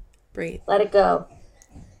 Breathe. Let it go.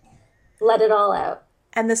 Let it all out.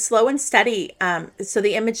 And the slow and steady, so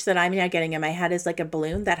the image that I'm now getting in my head is like a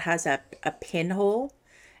balloon that has a pinhole,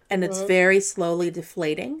 and it's very slowly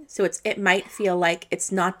deflating. So it might feel like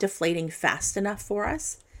it's not deflating fast enough for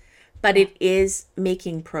us, but it is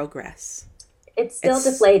making progress. It's still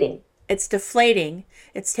deflating. It's deflating.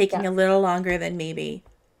 It's taking a little longer than maybe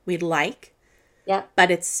we'd like. Yeah.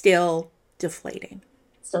 But it's still deflating.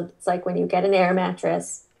 So it's like when you get an air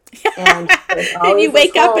mattress and you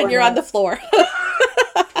wake up and you're on the floor.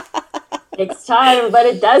 Takes time, but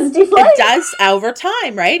it does deflate. It does over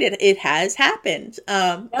time, right? It has happened.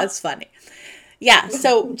 That's funny. Yeah.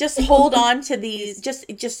 So just hold on to these, just,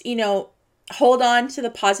 hold on to the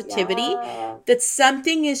positivity that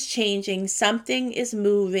something is changing, something is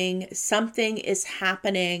moving, something is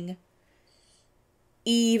happening.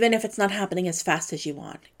 Even if it's not happening as fast as you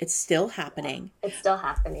want, it's still happening. It's still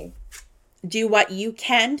happening. Do what you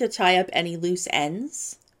can to tie up any loose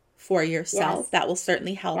ends for yourself. Yes. That will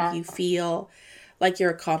certainly help you feel like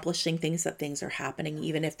you're accomplishing things, that things are happening,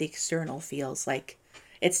 even if the external feels like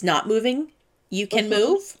it's not moving. You can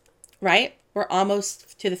move, right? We're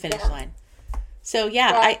almost to the finish line. So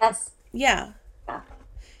I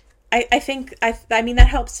think that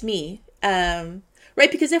helps me. Right?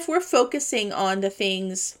 Because if we're focusing on the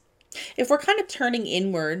things, if we're kind of turning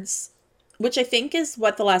inwards, which I think is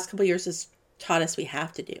what the last couple of years has taught us we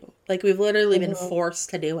have to do. Like, we've literally been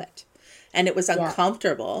forced to do it. And it was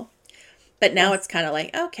uncomfortable. But now it's kind of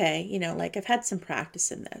like, okay, like, I've had some practice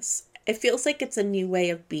in this. It feels like it's a new way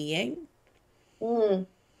of being.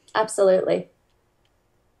 Absolutely.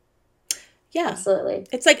 Yeah. Absolutely.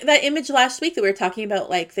 It's like that image last week that we were talking about,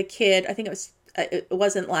 like the kid, I think it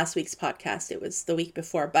wasn't last week's podcast, it was the week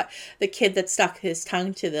before, but the kid that stuck his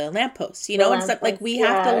tongue to the lamppost, and stuff, like, we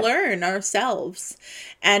have to learn ourselves.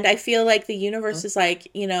 And I feel like the universe is like,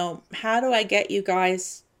 how do I get you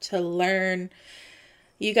guys to learn?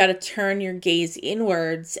 You got to turn your gaze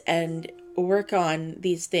inwards and work on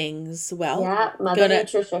these things. Well, Mother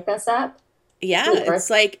Nature shook us up. Yeah, The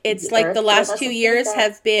earth, it's the like the earth gives last us two a thing years that,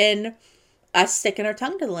 have been us sticking our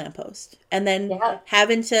tongue to the lamppost and then yeah,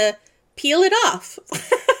 having to peel it off.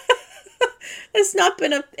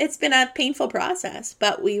 It's been a painful process,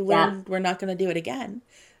 but we yeah, learned we're not going to do it again,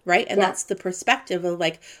 right? And yeah, that's the perspective of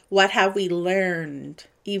like what have we learned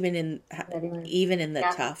everyone. even in the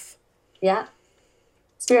Yeah, tough. yeah.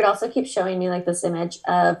 Spirit also keeps showing me like this image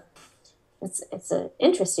of it's an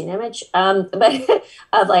interesting image, but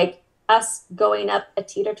of like us going up a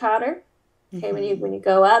teeter totter. Okay, Hmm. when you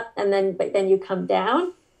go up and then but then you come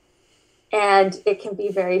down, and it can be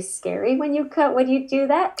very scary when when you do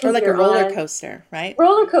that Or because like a you're roller on coaster, right?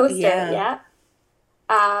 roller coaster, Yeah. yeah.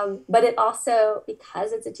 But it also,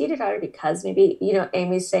 because it's a teeter totter, because maybe,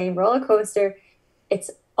 Amy's saying roller coaster,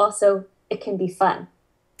 it's also, it can be fun.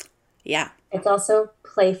 Yeah. It's also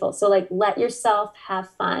playful. So like let yourself have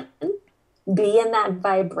fun, be in that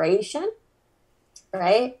vibration,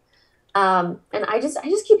 right? And I just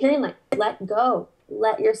keep hearing like, let go,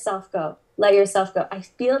 let yourself go, let yourself go. I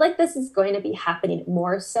feel like this is going to be happening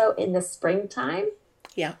more so in the springtime.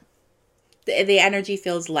 Yeah. The energy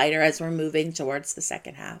feels lighter as we're moving towards the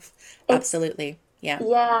second half. It's Absolutely. Yeah.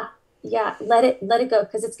 Yeah, yeah, let it go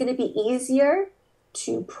because it's going to be easier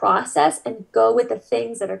to process and go with the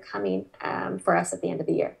things that are coming for us at the end of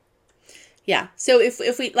the year. Yeah. So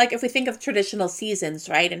if we think of traditional seasons,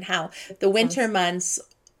 right, and how the Makes winter sense. months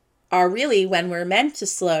are really when we're meant to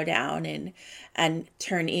slow down and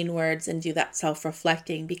turn inwards and do that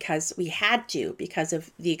self-reflecting because we had to because of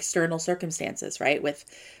the external circumstances, right, with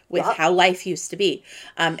Yep, how life used to be.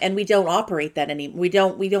 And we don't operate that anymore. We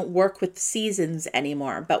don't work with seasons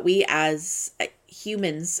anymore, but we as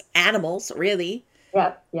humans, animals, really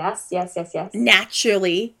yep, yes, yes, yes, yes.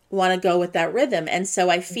 naturally want to go with that rhythm. And so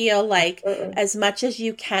I feel like Absolutely. as much as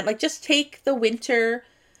you can, like just take the winter,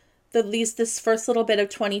 at least this first little bit of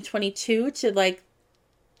 2022 to like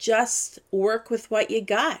just work with what you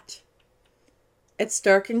got. It's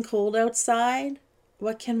dark and cold outside.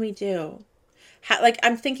 What can we do? Like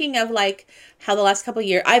I'm thinking of like how the last couple of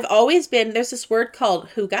years I've always been there's this word called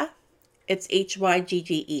hygge. It's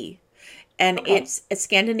Hygge. And Okay. it's a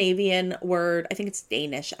Scandinavian word. I think it's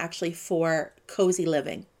Danish actually for cozy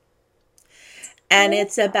living. And Oh,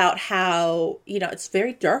 it's about how it's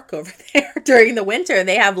very dark over there during the winter and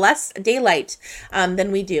they have less daylight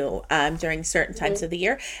than we do during certain times mhm. of the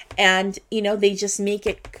year, and they just make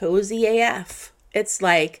it cozy af. It's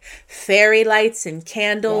like fairy lights and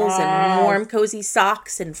candles and warm Yes. cozy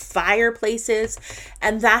socks and fireplaces,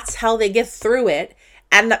 and that's how they get through it,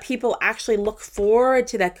 and that people actually look forward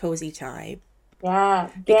to that cozy time Yeah.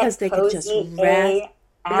 because Get they could just cozy rest.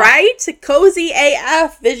 AF. Right, cozy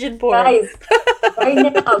af vision board. Guys,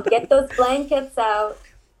 right now, get those blankets out,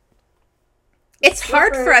 the It's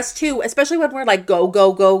hard for slippers, us too, especially when we're like go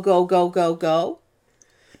go go go go go go.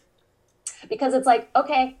 because it's like,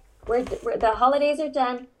 okay, the holidays are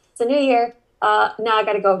done. It's a new year. Now I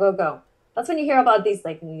gotta go, go, go. That's when you hear about these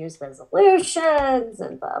like New Year's resolutions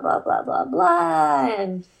and blah blah blah blah blah.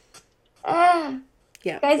 And ah,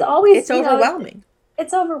 Yeah, guys, always, it's overwhelming.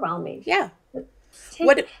 it's overwhelming. Yeah. Take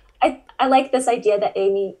What? I like this idea that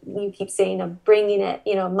Amy, you keep saying, of bringing it,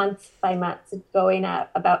 month by month, going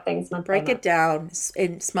about things month by Break it month. down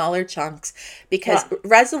in smaller chunks, because Yeah,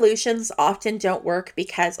 resolutions often don't work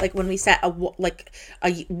because like when we set a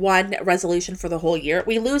one resolution for the whole year,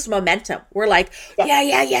 we lose momentum. We're like, yeah,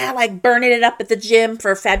 yes, yeah, yeah, like burning it up at the gym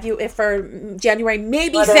for February, for January,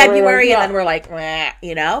 maybe whatever it is. February, and then Yeah. we're like,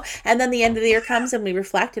 and then the end of the year comes and we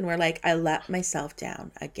reflect and we're like, I let myself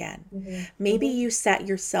down again. Hmm. Maybe Hmm. you set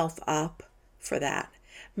yourself up for that.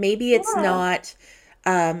 Maybe Yeah.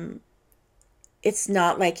 it's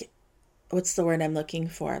not like, what's the word I'm looking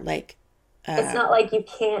for? Like, It's uh, not like you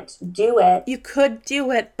can't do it. you could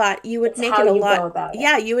do it, but you would It's make how it a you lot. go about it.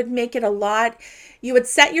 Yeah, you would make it a lot. You would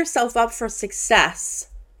set yourself up for success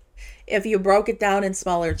if you broke it down in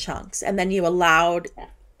smaller chunks and then you allowed Yeah.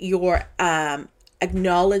 your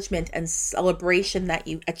acknowledgement and celebration that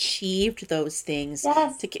you achieved those things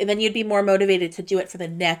Yes. and then you'd be more motivated to do it for the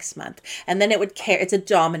next month, and then it would care. It's a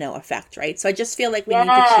domino effect, right? So I just feel like we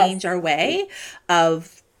need to Yes. change our way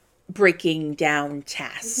of breaking down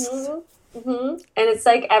tasks. Hmm. Hmm. And it's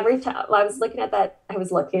like every time I was looking at that, I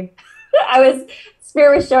was looking, I was,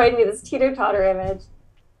 Spirit was showing me this teeter totter image.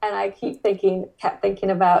 And I kept thinking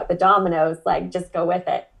about the dominoes, like just go with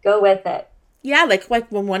it, go with it. Yeah, like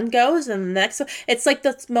when one goes and the next one, it's like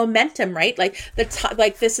the momentum, right? Like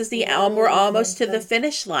like this is the we're almost to the Momentum.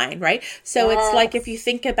 finish line, right? So it's like if you Yes.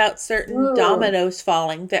 think about certain Ooh. dominoes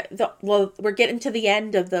falling, well, we're getting to the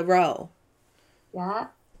end of the row. Yeah.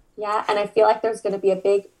 Yeah. And I feel like there's going to be a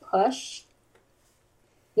big push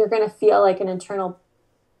you're going to feel like an internal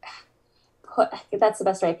put, that's the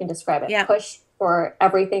best way I can describe it, Yeah. push for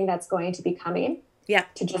everything that's going to be coming Yeah.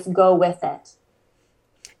 to just go with it.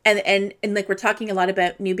 And like we're talking a lot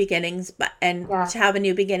about new beginnings, but and Yeah. to have a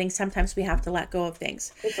new beginning, sometimes we have to let go of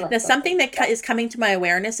things. Need to Now, let go of something things. that is coming to my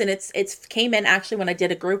awareness, and it's came in actually when I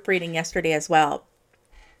did a group reading yesterday as well,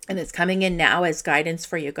 and it's coming in now as guidance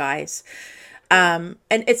for you guys. And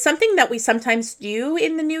it's something that we sometimes do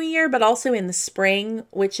in the new year, but also in the spring,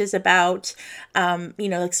 which is about,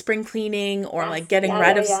 like spring cleaning or like Yes. getting Yeah,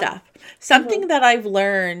 rid yeah, of yeah. stuff. Hmm. Something that I've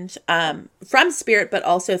learned from spirit, but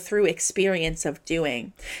also through experience of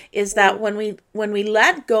doing, is that when we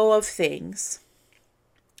let go of things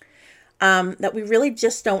that we really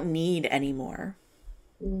just don't need anymore,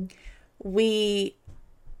 Mm. we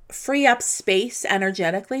free up space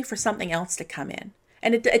energetically for something else to come in.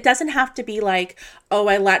 And it doesn't have to be like, oh,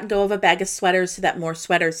 I let go of a bag of sweaters so that more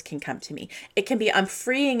sweaters can come to me. It can be, I'm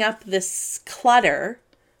freeing up this clutter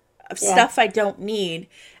of Yeah. stuff I don't need.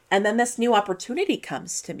 And then this new opportunity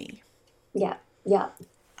comes to me. Yeah. Yeah.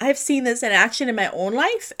 I've seen this in action in my own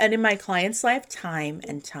life and in my clients' life time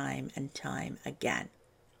and time and time again.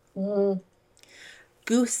 Mm.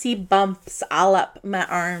 Goosey bumps all up my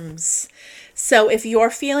arms. So if you're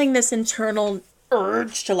feeling this internal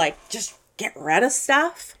urge to like just get rid of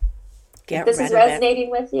stuff, If get this is rid of it. resonating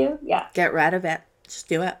with you, yeah, Get rid of it. Just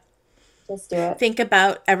do it. just do it. Think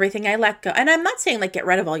about everything I let go. And I'm not saying like get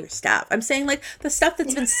rid of all your stuff. I'm saying like the stuff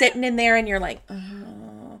that's been sitting in there and you're like,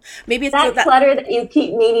 oh. Maybe it's That that. clutter that you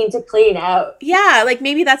keep meaning to clean out. Yeah, like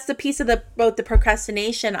maybe that's the piece of the both the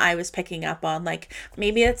procrastination I was picking up on. Like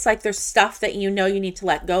maybe it's like there's stuff that you know you need to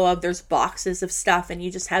let go of. There's boxes of stuff and you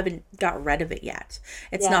just haven't got rid of it yet.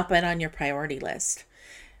 It's Yeah. not been on your priority list.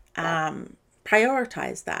 Yeah.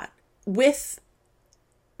 Prioritize that with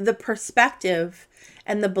the perspective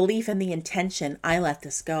and the belief and the intention. I let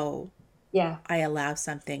this go. Yeah. I allow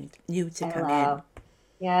something new to I come in. allow.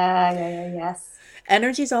 Yeah. Yeah. Yeah. Yes.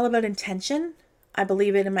 Energy is all about intention. I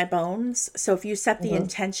believe it in my bones. So if you set the Hmm.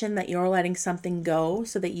 intention that you're letting something go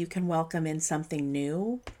so that you can welcome in something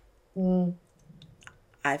new, Mm.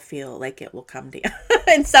 I feel like it will come to you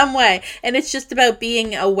in some way. And it's just about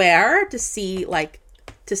being aware to see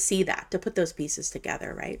that, to put those pieces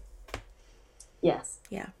together, right? Yes.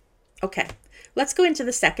 Yeah. Okay. Let's go into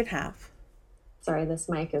the second half. Sorry, this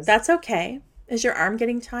mic is. That's okay. Is your arm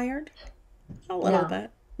getting tired? A little No,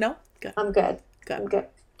 bit. No? Good. I'm good. Good. I'm good.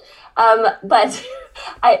 But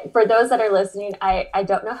for those that are listening, I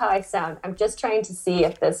don't know how I sound. I'm just trying to see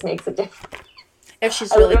if this makes a difference. If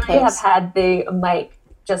she's I really literally have close. had the mic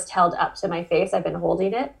just held up to my face. I've been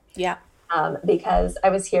holding it Yeah. because I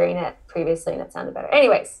was hearing it previously and it sounded better.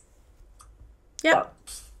 Anyways, Yeah. so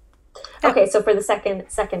Yeah. okay, so for the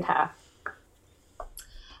second half,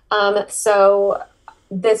 so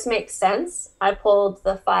this makes sense. I pulled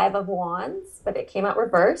the Five of Wands, but it came out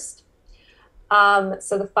reversed.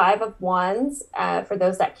 So the Five of Wands, for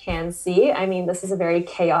those that can see, I mean, this is a very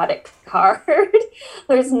chaotic card.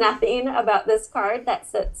 There's nothing about this card that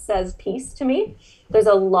says peace to me. There's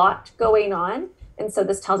a lot going on. And so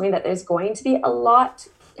this tells me that there's going to be a lot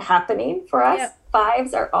happening for us. Yeah.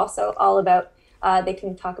 Fives are also all about, they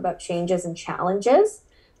can talk about changes and challenges.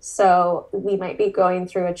 So we might be going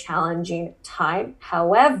through a challenging time.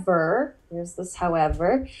 However, here's this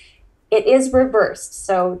however, it is reversed.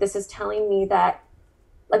 So this is telling me that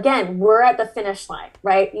again, we're at the finish line,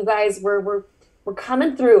 right? You guys, we're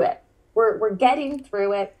coming through it. We're getting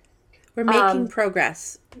through it. We're making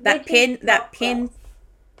progress. That Making pin,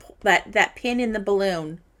 progress. that pin in the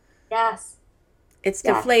balloon, Yes. it's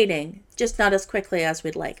Yes. deflating, just not as quickly as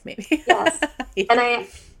we'd like, maybe. Yes. Yeah. And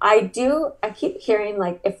I keep hearing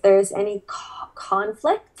like if there's any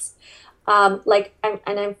conflicts, like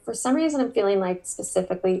I'm for some reason I'm feeling like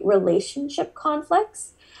specifically relationship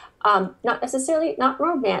conflicts, not necessarily not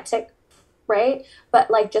romantic, right? But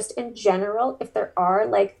like just in general, if there are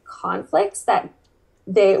like conflicts that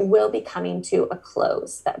they will be coming to a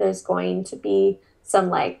close, that there's going to be some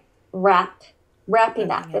like wrapping up.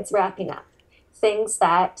 Wrapping up. It's wrapping up things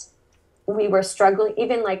that we were struggling,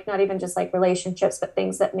 even like not even just like relationships, but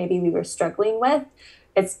things that maybe we were struggling with.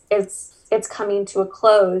 It's coming to a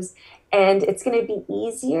close, and it's going to be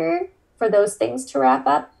easier for those things to wrap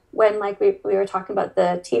up when like we were talking about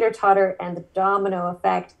the teeter totter and the domino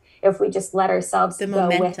effect. If we just let ourselves The go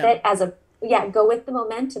with momentum. it as a yeah, go with the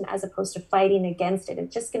momentum as opposed to fighting against it.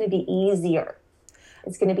 It's just going to be easier.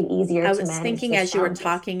 It's going to be easier I to was manage thinking those as you were challenges.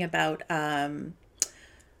 talking about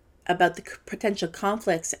the potential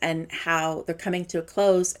conflicts and how they're coming to a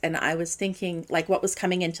close, and I was thinking like what was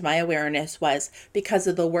coming into my awareness was because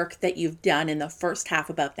of the work that you've done in the first half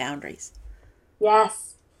about boundaries.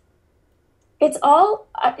 Yes. it's all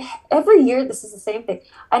every year this is the same thing.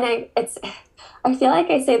 And I feel like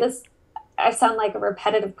I say this, I sound like a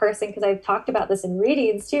repetitive person because I've talked about this in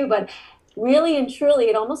readings too, but really and truly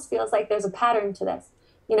it almost feels like there's a pattern to this.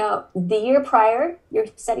 You know, the year prior, you're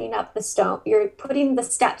setting up the stone, you're putting the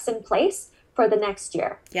steps in place for the next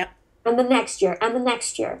year. Yep. And the next year and the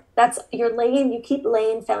next year. That's you're laying, you keep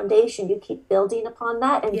laying foundation, you keep building upon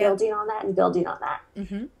that and Yep. building on that and building on that.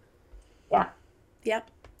 Mm-hmm. Yeah. Yep.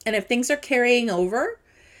 And if things are carrying over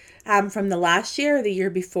from the last year or the year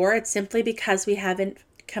before, it's simply because we haven't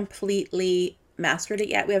completely mastered it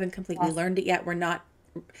yet. We haven't completely Yes. learned it yet.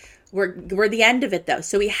 We're the end of it though.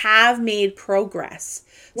 So we have made progress.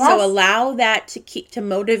 Yes. So allow that to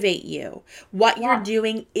motivate you. What you're Yeah.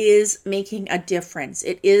 doing is making a difference.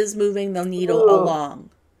 It is moving the needle Ooh, along.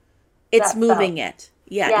 It's that moving felt. it.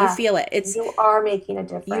 Yeah, you Yeah. feel it. It's You are making a you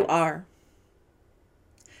difference. are.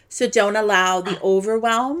 So don't allow the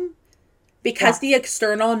overwhelm because Yeah. the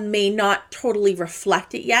external may not totally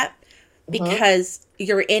reflect it yet Hmm. because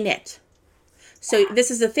you're in it. So this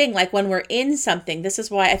is the thing, like when we're in something, this is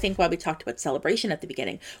why we talked about celebration at the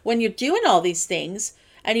beginning. When you're doing all these things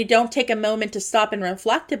and you don't take a moment to stop and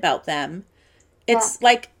reflect about them, Yeah. it's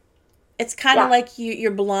like it's kind of Yeah. like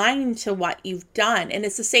you're blind to what you've done. And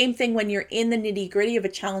it's the same thing when you're in the nitty-gritty of a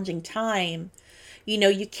challenging time. You know,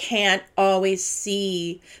 you can't always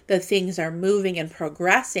see the things are moving and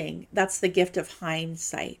progressing. That's the gift of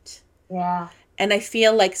hindsight. Yeah. And I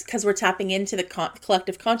feel like because we're tapping into the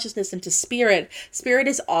collective consciousness, into spirit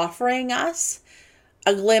is offering us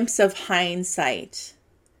a glimpse of hindsight,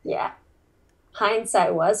 Yeah.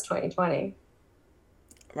 Hindsight was 2020.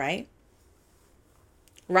 right?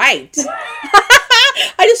 Right.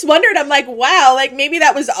 I just wondered, I'm like, wow, like maybe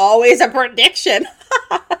that was always a prediction.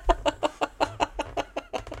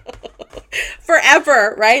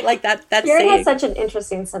 Forever, right? Like that's Spirit has saying. such an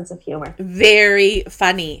interesting sense of humor. Very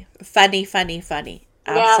funny. Yeah.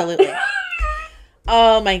 Absolutely.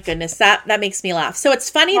 Oh my goodness, that makes me laugh. So it's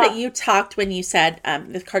funny that Yeah. you talked when you said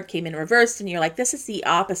the card came in reversed, and you're like, this is the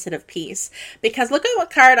opposite of peace. Because look at what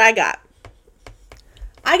card I got.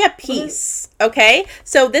 I got peace. Okay,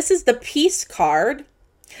 so this is the peace card,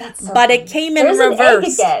 That's so but it funny. came in There's an egg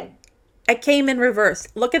reversed. again. It came in reversed.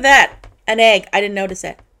 Look at that, an egg. I didn't notice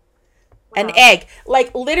it. An Wow. egg,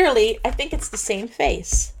 like literally. I think it's the same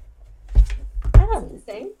face. I don't.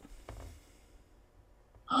 Interesting.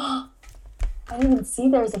 I didn't even see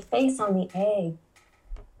there's a face on the egg.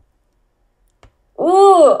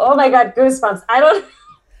 Ooh, oh my God, goosebumps.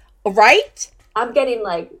 Right. I'm getting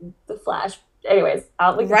like the flash. Anyways, we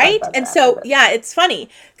can talk Right? about And that so, after yeah, it's funny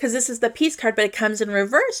because this is the peace card, but it comes in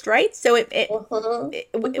reversed, right? So we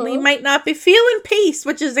this. might not be feeling peace,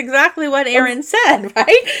 which is exactly what Aaron said,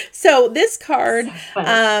 right? So this card So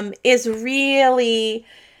funny. is really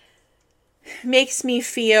makes me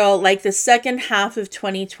feel like the second half of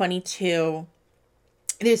 2022,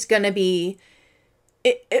 there's going to be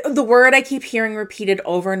the word I keep hearing repeated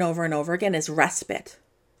over and over and over again is respite.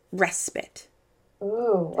 Respite.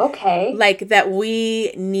 Ooh, okay. Like that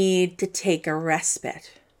we need to take a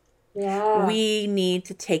respite. Yeah. We need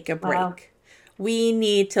to take a break. Wow. We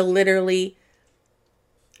need to literally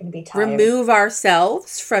Gonna be tired. remove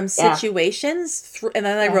ourselves from Yeah. situations. And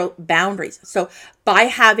then I Yeah. wrote boundaries. So by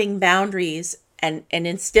having boundaries and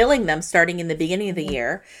instilling them starting in the beginning of the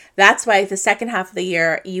year, that's why the second half of the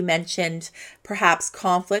year you mentioned perhaps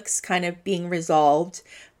conflicts kind of being resolved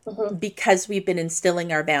because we've been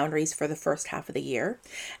instilling our boundaries for the first half of the year.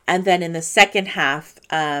 And then in the second half,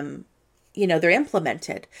 they're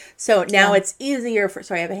implemented. So now Yeah. it's easier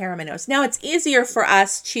sorry, I have a hair on my nose. Now it's easier for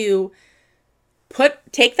us to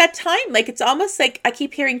take that time. Like it's almost like I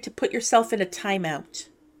keep hearing to put yourself in a timeout.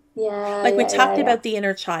 Yeah. Like we Yeah. talked Yeah. about the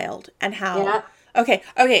inner child and how, Yeah. okay,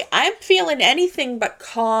 I'm feeling anything but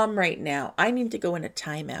calm right now. I need to go in a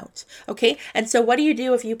timeout. Okay. And so what do you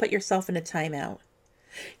do if you put yourself in a timeout?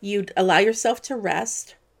 You'd allow yourself to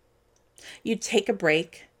rest. You'd take a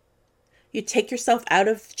break. You'd take yourself out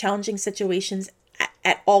of challenging situations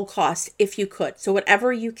at all costs if you could. So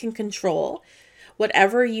whatever you can control,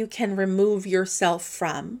 whatever you can remove yourself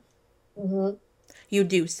from, Mm-hmm. you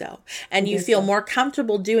do so. And you do feel so. more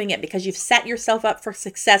comfortable doing it because you've set yourself up for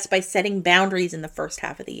success by setting boundaries in the first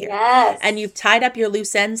half of the year. Yes. And you've tied up your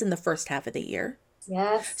loose ends in the first half of the year.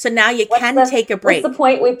 Yes. So now you What's can the- take a break. What's the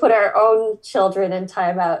point we put our own children in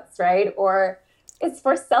timeouts, right? Or it's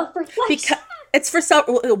for self-reflection. Because it's for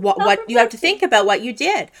what you have to think about what you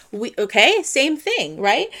did. Same thing,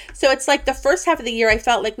 right? So it's like the first half of the year, I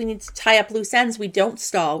felt like we need to tie up loose ends. We don't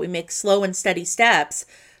stall. We make slow and steady steps.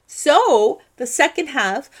 So the second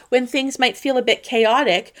half, when things might feel a bit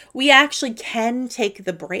chaotic, we actually can take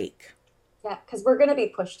the break. Yeah, because we're going to be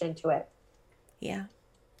pushed into it. Yeah.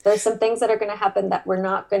 There's some things that are going to happen that we're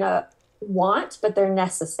not going to want, but they're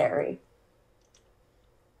necessary.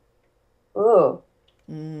 Ooh.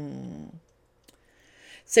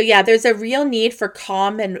 So yeah, there's a real need for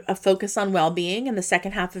calm and a focus on well-being in the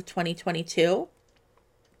second half of 2022.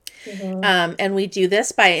 Hmm. And we do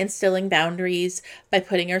this by instilling boundaries, by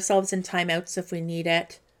putting ourselves in timeouts if we need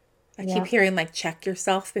it. I keep Yeah. hearing like check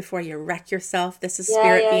yourself before you wreck yourself. This is Yeah,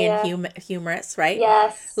 spirit yeah, being yeah. humorous, right?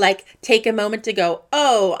 Yes. Like take a moment to go,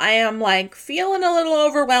 oh, I am like feeling a little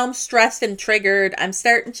overwhelmed, stressed, and triggered. I'm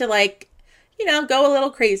starting to like, go a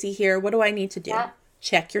little crazy here. What do I need to do? Yeah.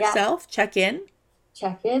 Check Yeah. yourself, check in.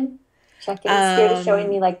 Check in. Check in. Spirit is showing Um,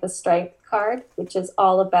 me like the strength card, which is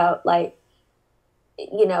all about like,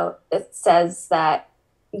 it says that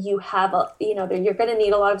you have you're going to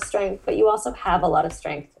need a lot of strength, but you also have a lot of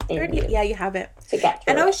strength in you yeah, you have it. to get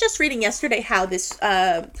And through I it. was just reading yesterday how the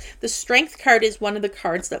strength card is one of the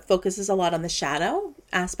cards that focuses a lot on the shadow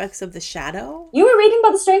aspects of the shadow. You were reading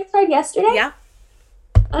about the strength card yesterday, Yeah,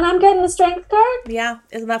 and I'm getting the strength card. yeah,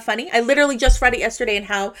 isn't that funny? I literally just read it yesterday, and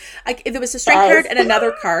how there was a strength card Guys. and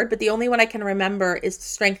another card, but the only one I can remember is the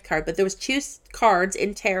strength card. But there was two cards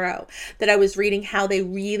in tarot that I was reading how they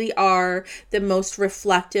really are the most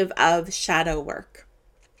reflective of shadow work.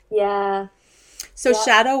 Yeah. So Yeah.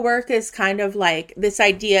 shadow work is kind of like this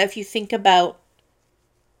idea. If you think about,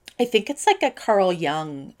 I think it's like a Carl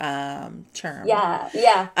Jung term. Yeah.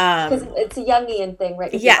 Yeah. Because Um, it's a Jungian thing,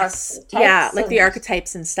 right? With the yes, yeah, archetypes like the and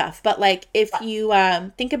archetypes and stuff. But like if yeah.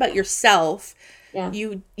 you think about yourself, Yeah.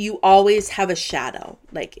 you always have a shadow.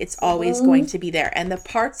 Like it's always going Hmm. to be there. And the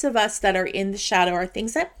parts of us that are in the shadow are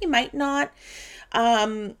things that we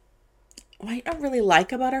um might not really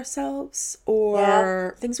like about ourselves, Yeah.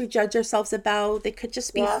 or things we judge ourselves about. They could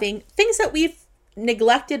just be Yeah. things that we've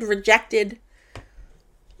neglected, rejected,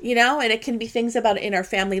 and it can be things about in our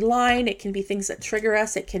family line. It can be things that trigger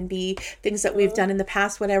us. It can be things that we've Hmm. done in the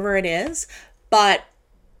past, whatever it is. But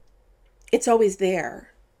it's always there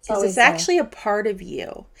It's because it's always there. actually a part of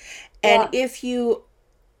you. And Yeah. if you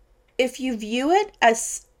view it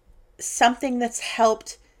as something that's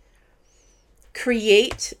helped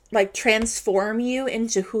create, like transform you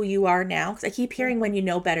into who you are now, because I keep hearing when you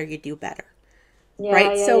know better, you do better. Yeah.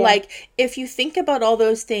 Right? Yeah. So, Yeah. like, if you think about all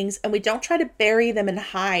those things and we don't try to bury them and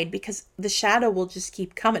hide because the shadow will just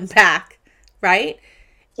keep coming back, right?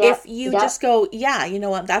 Yeah. If you Yeah. just go, yeah, you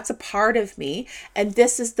know what, that's a part of me, and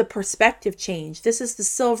this is the perspective change, this is the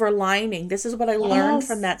silver lining, this is what I learned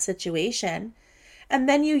from Yes. that situation. And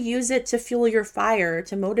then you use it to fuel your fire,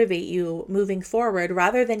 to motivate you moving forward,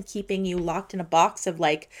 rather than keeping you locked in a box of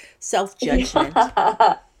like self judgment.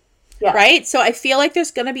 Yeah. Yeah. Right? So I feel like there's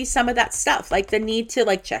going to be some of that stuff, like the need to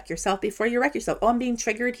like check yourself before you wreck yourself. Oh, I'm being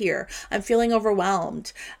triggered here. I'm feeling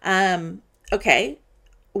overwhelmed. Okay,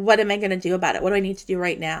 what am I going to do about it? What do I need to do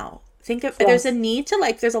right now? Think of there's a Yes. need to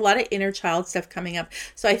like there's a lot of inner child stuff coming up.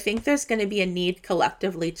 So I think there's going to be a need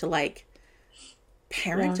collectively to like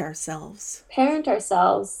parent Yeah. ourselves. Parent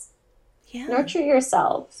ourselves, Yeah. nurture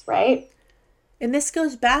yourselves, right? And this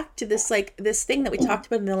goes back to this like this thing that we talked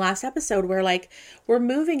about in the last episode where like we're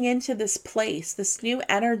moving into this place, this new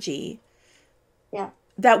energy Yeah.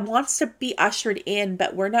 that wants to be ushered in,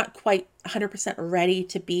 but we're not quite 100% ready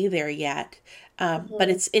to be there yet. But Hmm.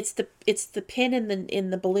 it's the pin in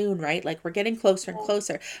the balloon, right? Like we're getting closer and Yeah.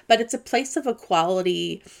 closer. But it's a place of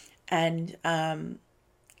equality, and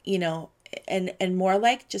you know, and more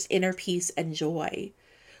like just inner peace and joy,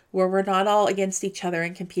 where we're not all against each other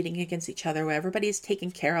and competing against each other, where everybody's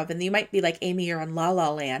taken care of. And you might be like, Amy, you're on La La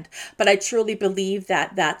Land, but I truly believe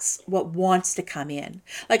that that's what wants to come in.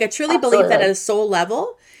 Like, I truly believe that at Absolutely. a soul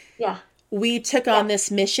level, Yeah. we took on Yeah. this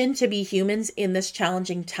mission to be humans in this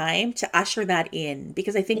challenging time to usher that in,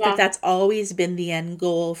 because I think that Yeah. that's always been the end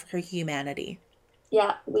goal for humanity.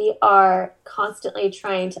 Yeah. We are constantly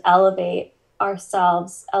trying to elevate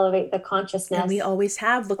ourselves, elevate the And we consciousness, always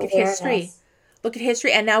have. Look at history. awareness. Look at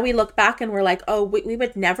history. And now we look back and we're like, oh, we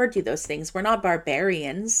would never do those things. We're not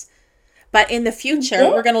barbarians. But in the We future,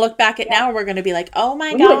 did. we're going to look back at Yeah. now and we're going to be like, oh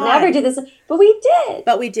my We would never God. do this, but we did.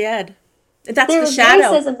 But we did. That's the There was shadow.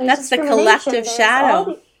 racism, there's That's the discrimination, collective there's all shadow,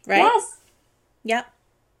 the, right? yes, Yep.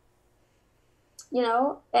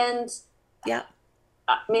 and Yep.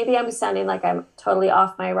 maybe I'm sounding like I'm totally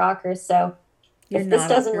off my rocker. So You're if this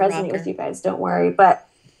not off doesn't your resonate with rocker. you guys, don't worry. But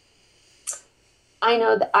I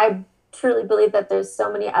know that I truly believe that there's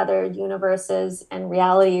so many other universes and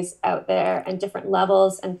realities out there and different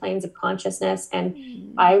levels and planes of consciousness.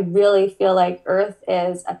 And I really feel like Earth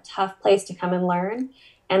is a tough place to come and learn.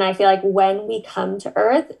 And I feel like when we come to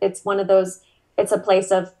Earth, it's one of those, it's a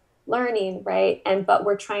place of learning, right? And but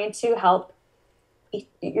we're trying to help,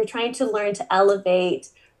 you're trying to learn to elevate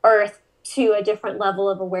Earth to a different level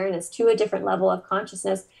of awareness, to a different level of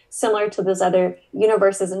consciousness, similar to those other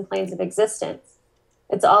universes and planes of existence.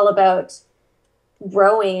 It's all about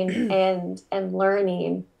growing and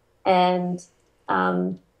learning and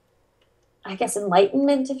I guess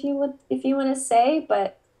enlightenment, if you want to say,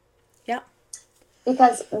 but Yeah.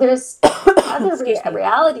 because there's other Excuse me.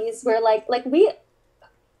 realities where like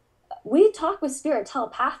we talk with spirit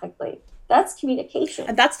telepathically. That's communication.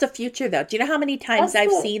 And that's the future, though. Do you know how many times That's I've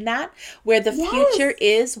the seen that where the future yes,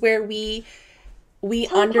 is where we telepathic.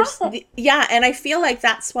 understand? Yeah, and I feel like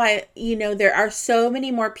that's why there are so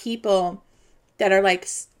many more people that are like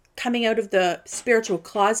coming out of the spiritual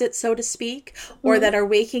closet, so to speak, or Mm-hmm. that are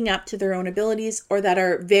waking up to their own abilities, or that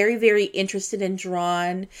are very, very interested and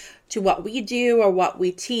drawn to what we do or what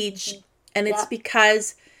we teach. And it's Yeah,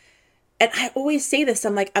 because, and I always say this,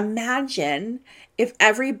 I'm like, imagine if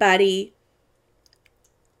everybody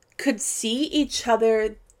could see each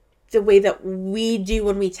other the way that we do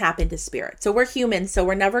when we tap into spirit. So we're humans, so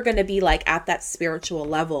we're never going to be like at that spiritual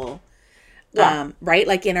level, yeah, right?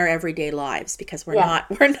 Like in our everyday lives, because we're yeah.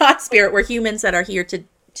 not we're not spirit. We're humans that are here to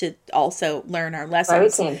also learn our Why we lessons.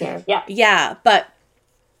 came here. Yeah, Yeah, but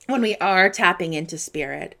when we are tapping into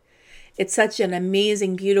spirit, it's such an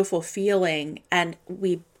amazing, beautiful feeling, and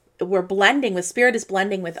we're blending with spirit is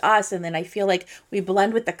blending with us, and then I feel like we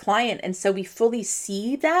blend with the client, and so we fully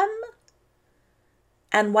see them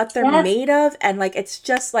and what they're yes, made of, and like it's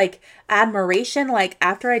just like admiration. Like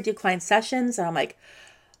after I do client sessions, I'm like,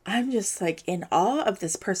 I'm just like in awe of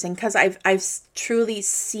this person because I've truly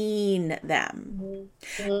seen them.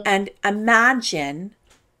 mm-hmm. And imagine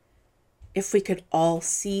if we could all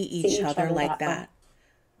see See each each other other like that way. that.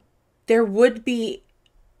 There would be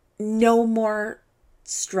no more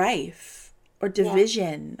strife or Yeah,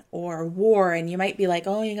 division or war, and you might be like,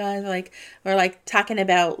 oh, you guys, like we're like talking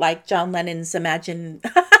about like John Lennon's Imagine,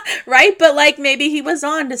 right? But like maybe he was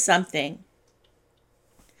on to something.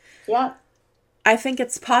 yeah, I think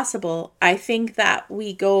it's possible. I think that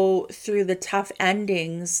we go through the tough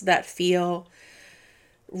endings that feel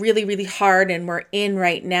really, really hard, and we're in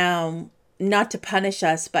right now, not to punish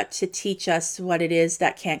us, but to teach us what it is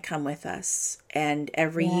that can't come with us. And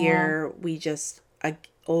every yeah, year we just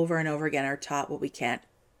over and over again are taught what we can't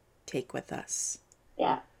take with us.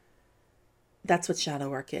 yeah, That's what shadow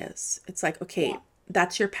work is. It's like, yeah, okay,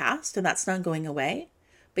 that's your past and that's not going away,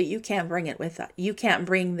 but you can't bring it with us. You can't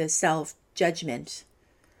bring the self judgment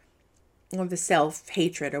or the self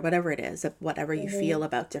hatred or whatever it is, whatever you mm-hmm. feel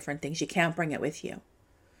about different things. You can't bring it with you.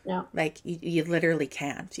 No, Like you literally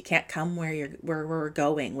can't. You can't come where we're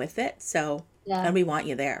going with it. So, yeah, and we want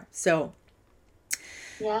you there. So,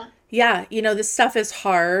 yeah. yeah, this stuff is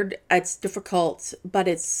hard. It's difficult, but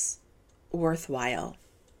it's worthwhile.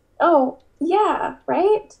 Oh, yeah,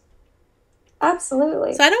 right? So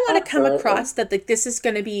Absolutely. I don't want to come Absolutely. across that like this is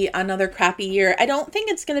going to be another crappy year. I don't think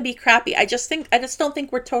it's going to be crappy. I just don't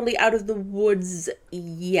think we're totally out of the woods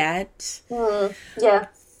yet. Mm, yeah,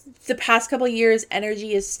 The past couple of years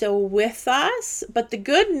energy is still with us, but the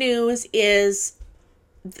good news is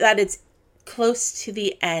that it's close to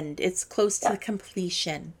the end. It's close to yeah,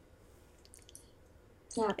 completion.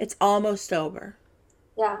 yeah, It's almost over.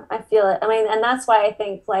 yeah. I feel it. I mean, and that's why I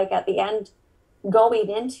think like at the end, going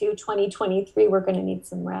into 2023, we're going to need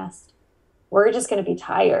some rest. We're just going to be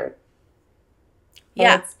tired. And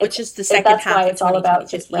Yeah, which is the second that's half why of it's all about 2022.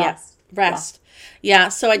 just Yeah, rest. Yeah. rest. Yeah,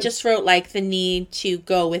 so I just wrote like the need to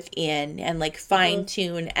go within and like fine Hmm.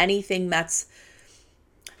 tune anything that's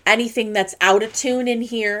out of tune in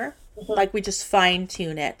here. Hmm. Like we just fine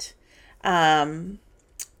tune it. Um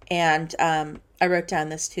and I wrote down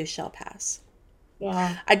this too shall pass.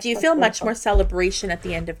 Yeah. I do That's feel much more beautiful. celebration at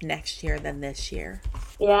the end of next year than this year.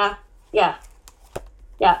 Yeah. Yeah.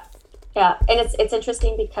 Yeah. Yeah. And it's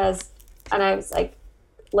interesting because, and I was like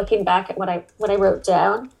looking back at what I wrote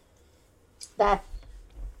down, that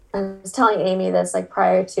I was telling Amy this like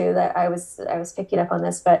prior to that I was picking up on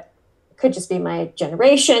this, but it could just be my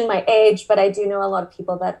generation, my age. But I do know a lot of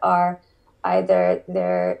people that are either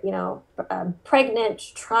they're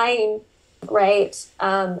pregnant, trying right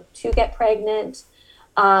to get pregnant,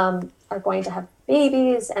 are going to have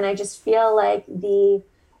babies, and I just feel like the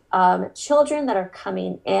children that are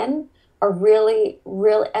coming in are really,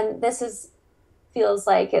 really, and this is feels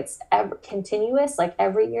like it's continuous. Like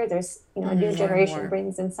every year, there's a new More and generation more.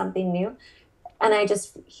 brings in something new, and I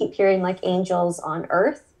just keep hearing like angels on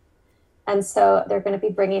Earth, and so they're going to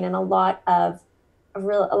be bringing in a lot of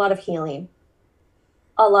healing,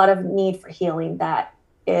 a lot of need for healing that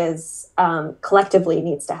is collectively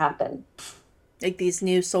needs to happen. Like these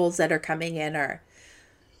new souls that are coming in are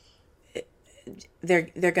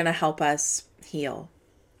they're gonna help us heal.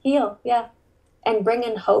 Heal, yeah. And bring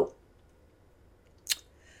in hope.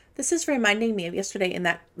 This is reminding me of yesterday in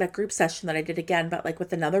that group session that I did again, but like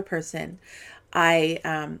with another person. I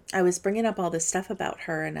was bringing up all this stuff about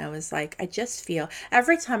her, and I was like, I just feel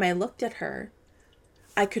every time I looked at her,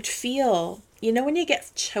 I could feel, you know, when you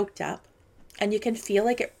get choked up and you can feel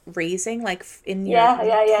like it raising like in your Yeah,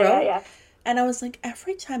 yeah, yeah, yeah, throat. yeah. And I was like,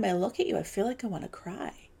 every time I look at you, I feel like I want to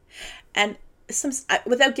cry. And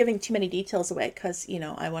without giving too many details away, because, you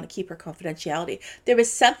know, I want to keep her confidentiality, there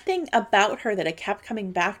was something about her that I kept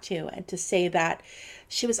coming back to, and to say that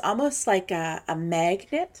she was almost like a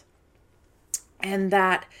magnet, and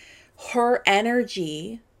that her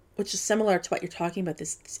energy, which is similar to what you're talking about,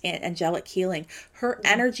 this angelic healing, her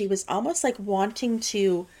energy was almost like wanting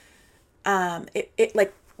to, it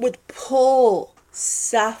like would pull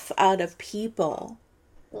stuff out of people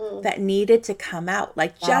Mm. that needed to come out,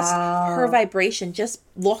 like just her Wow. vibration, just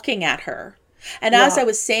looking at her. And as I Yeah.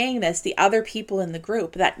 was saying this, the other people in the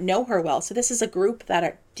group that know her well, so this is a group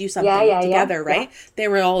that do Yeah, something yeah, yeah, together, yeah. right? They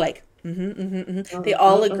were all like, they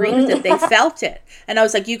all agreed with it. They Mm-hmm. felt it. And I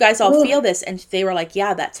was like, you guys all feel this? And they were like,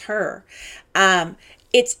 yeah, that's her. Um,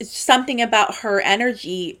 it's something about her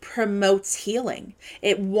energy promotes healing.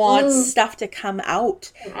 It wants Mm. stuff to come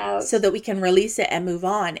out Come so out. that we can release it and move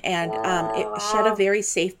on. And Yeah, she had a wow. very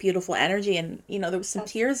safe, beautiful energy. And, you know, there was some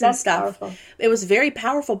tears and That's stuff. powerful. It was very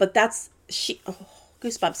powerful, but oh,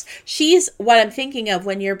 goosebumps. She's what I'm thinking of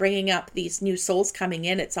when you're bringing up these new souls coming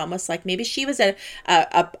in. It's almost like maybe she was a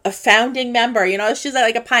founding member, you know, she's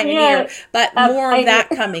like a pioneer, Yeah, but more of pioneer. that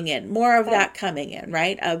coming in, more of Yeah, that coming in,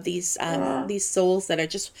 right? Of yeah. these souls that are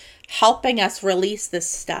just helping us release this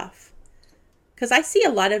stuff. Because I see a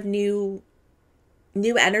lot of new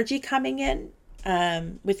energy coming in,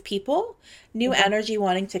 with people, new Mhm. energy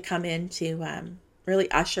wanting to come in to really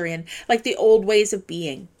usher in like the old ways of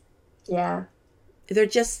being. Yeah. They're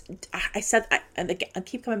just, I said, and again, I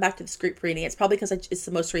keep coming back to this group reading. It's probably because it's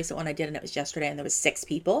the most recent one I did, and it was yesterday, and there was 6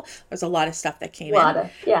 people. There's a lot of stuff that came in.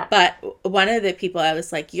 Yeah. But one of the people, I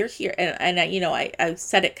was like, you're here. And I, you know, I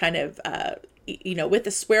said it kind of, you know, with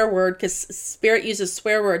a swear word, because spirit uses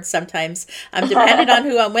swear words sometimes, depending on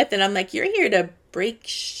who I'm with. And I'm like, you're here to break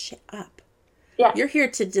shit up. Yeah. You're here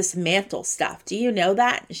to dismantle stuff. Do you know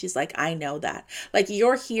that? And she's like, I know that. Like,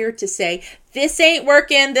 you're here to say, this ain't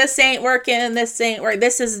working, this ain't working, this ain't working.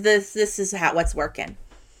 This is how what's working.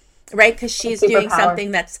 Right? Because she's doing Superpower.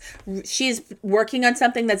 something she's working on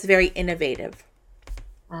something that's very innovative.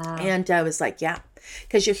 Wow. And I was like, yeah.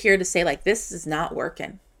 Because you're here to say, like, this is not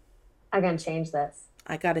working. I'm gonna change this.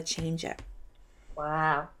 I got to change it.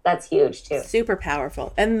 Wow. That's huge too. Super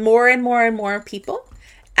powerful. And more and more people,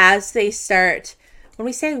 as they start, when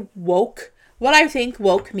we say woke, what I think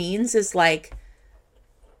woke means is like,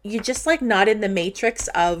 you just like not in the matrix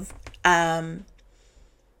of,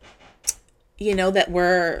 you know, that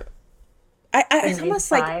it's Bring almost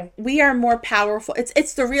like five. we are more powerful.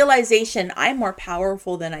 It's the realization I'm more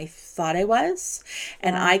powerful than I thought I was,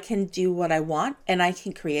 and Yeah. I can do what I want, and I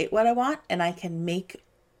can create what I want, and I can make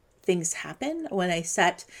things happen when I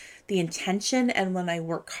set the intention and when I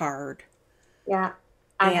work hard. Yeah.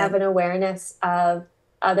 I have And an awareness of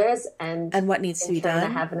others, and what needs to in be turn, I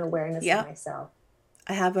done. have an awareness of Yeah. myself.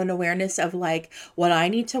 I have an awareness of like what I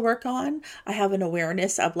need to work on. I have an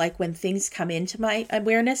awareness of like when things come into my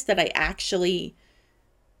awareness that I actually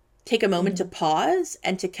take a moment to Mhm. pause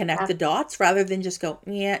and to connect Yeah. the dots rather than just go,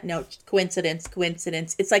 yeah, no, coincidence,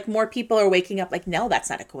 coincidence. It's like more people are waking up like, no, that's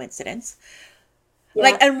not a coincidence.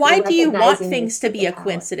 Like, Yeah. and You're why do you want recognizing your things to be a superpower.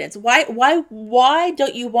 coincidence? Why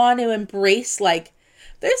don't you want to embrace like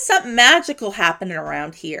there's something magical happening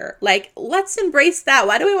around here? Like, let's embrace that.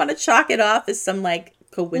 Why do we want to chalk it off as some like Yeah,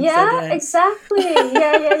 coincidence? exactly.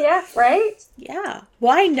 Yeah, yeah, yeah. Right? Yeah.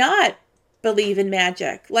 Why not believe in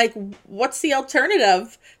magic? Like, what's the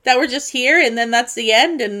alternative? That we're just here and then that's the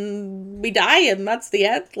end and we die and that's the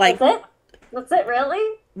end? That's Like, it? That's it, really?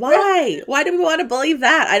 Really? why? Why do we want to believe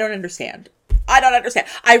that? I don't understand. I don't understand.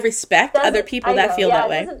 I respect other Doesn't, people I that know, feel yeah, that it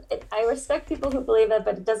way. doesn't, I respect people who believe it,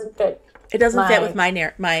 but it doesn't fit It doesn't fit with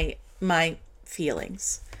my, my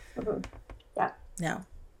feelings. mhm. Yeah, No.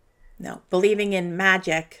 No. Believing in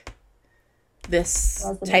magic, this type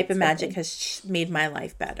of resonates with magic me. has made my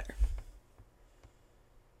life better.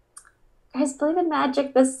 Guys, believe in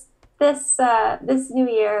magic this new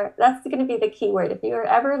year. That's going to be the key word. If you're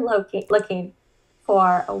ever looking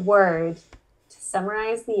for a word to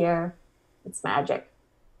summarize the year, it's magic.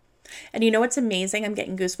 And you know what's amazing? I'm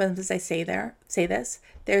getting goosebumps as I say this.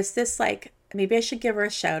 There's this like maybe I should give her a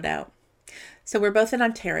shout out. So we're both in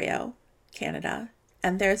Ontario, Canada.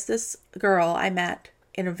 And there's this girl I met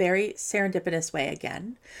in a very serendipitous way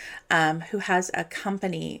again, who has a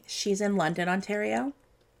company. She's in London, Ontario.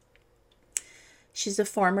 She's a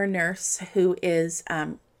former nurse who is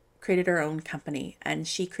created her own company, and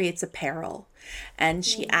she creates apparel. And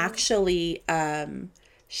she actually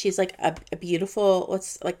she's like a beautiful,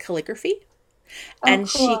 what's like calligraphy, Oh, and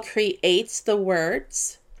she cool. creates the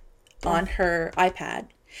words Yeah. on her iPad,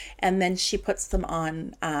 and then she puts them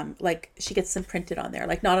on, like she gets them printed on there,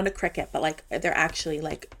 like not on a Cricut, but like they're actually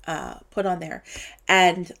like put on there.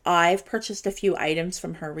 And I've purchased a few items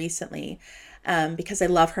from her recently, because I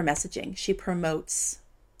love her messaging. She promotes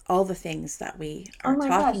all the things that we Oh are my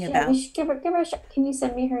talking gosh. Yeah, we about. should give her a shot. Can you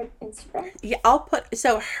send me her Instagram? Yeah, I'll put,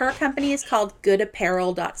 so her company is called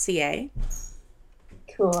goodapparel.ca.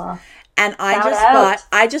 Cool. And Shout out.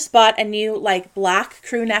 I just bought a new like black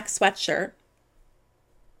crew neck sweatshirt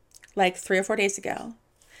like 3 or 4 days ago,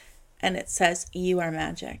 and it says "You are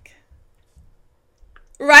magic."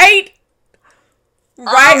 Right? Oh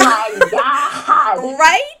Right? my God.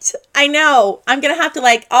 Right? I know. I'm gonna have to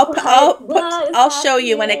like What is I'll show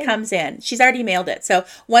you when it happening? comes in. She's already mailed it. So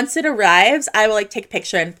once it arrives, I will like take a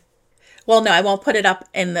picture and, well, no, I won't put it up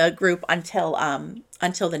in the group until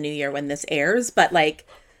the new year when this airs, but like,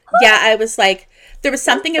 yeah, I was like, there was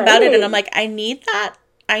So something about it and I'm exciting. like, I need that.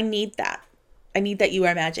 I need that. I need that you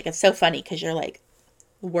are magic. It's so funny because you're like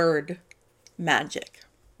word magic.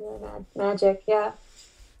 Yeah, magic. Yeah.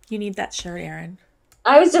 You need that shirt, Erin.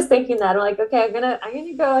 I was just thinking that. I'm like, okay, I'm gonna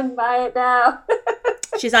go and buy it now.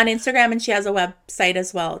 She's on Instagram and she has a website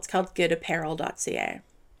as well. It's called goodapparel.ca.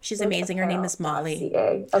 She's amazing. Her name is Molly.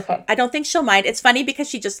 Goodapparel.ca. Okay. I don't think she'll mind. It's funny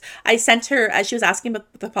because I sent her, as she was asking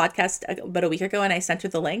about the podcast about a week ago, and I sent her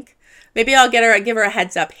the link. Maybe I'll give her a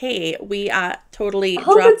heads up. Hey, we I totally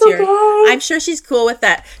hope it's dropped your. okay. I'm sure she's cool with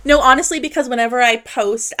that. No, honestly, because whenever I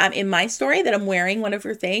post in my story that I'm wearing one of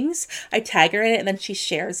her things, I tag her in it and then she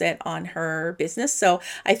shares it on her business. So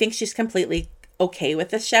I think she's completely okay with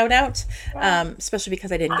the shout out, Yeah. especially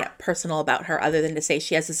because I didn't get personal about her other than to say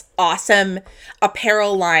she has this awesome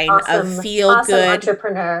apparel line of Awesome. feel Awesome good.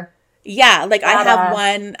 entrepreneur. Yeah, like I have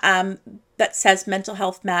Badass. one that says mental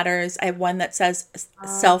health matters. I have one that says Uh,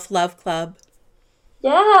 self love club,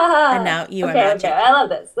 and yeah. now you are Okay, okay. magic. I love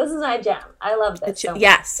this. This is my jam. I love this so much.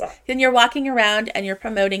 Yes. Yeah. Then you're walking around and you're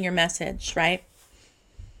promoting your message, right?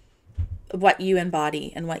 What you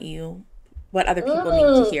embody and what other people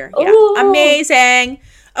need to hear. Yeah. Ooh. Amazing.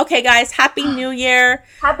 Okay, guys, happy new year.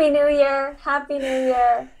 Happy New Year. Happy New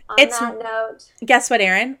Year. On It's that note. Guess what,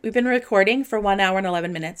 Aaron? We've been recording for 1 hour and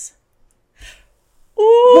 11 minutes. What?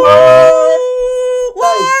 Ooh, Guys,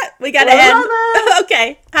 what? We gotta love end. it.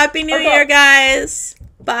 Okay. Happy New Okay. Year, guys.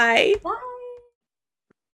 Bye. Bye.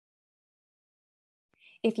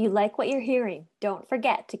 If you like what you're hearing, don't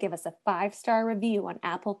forget to give us a 5-star review on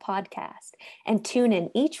Apple Podcast and tune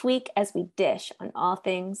in each week as we dish on all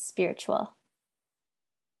things spiritual.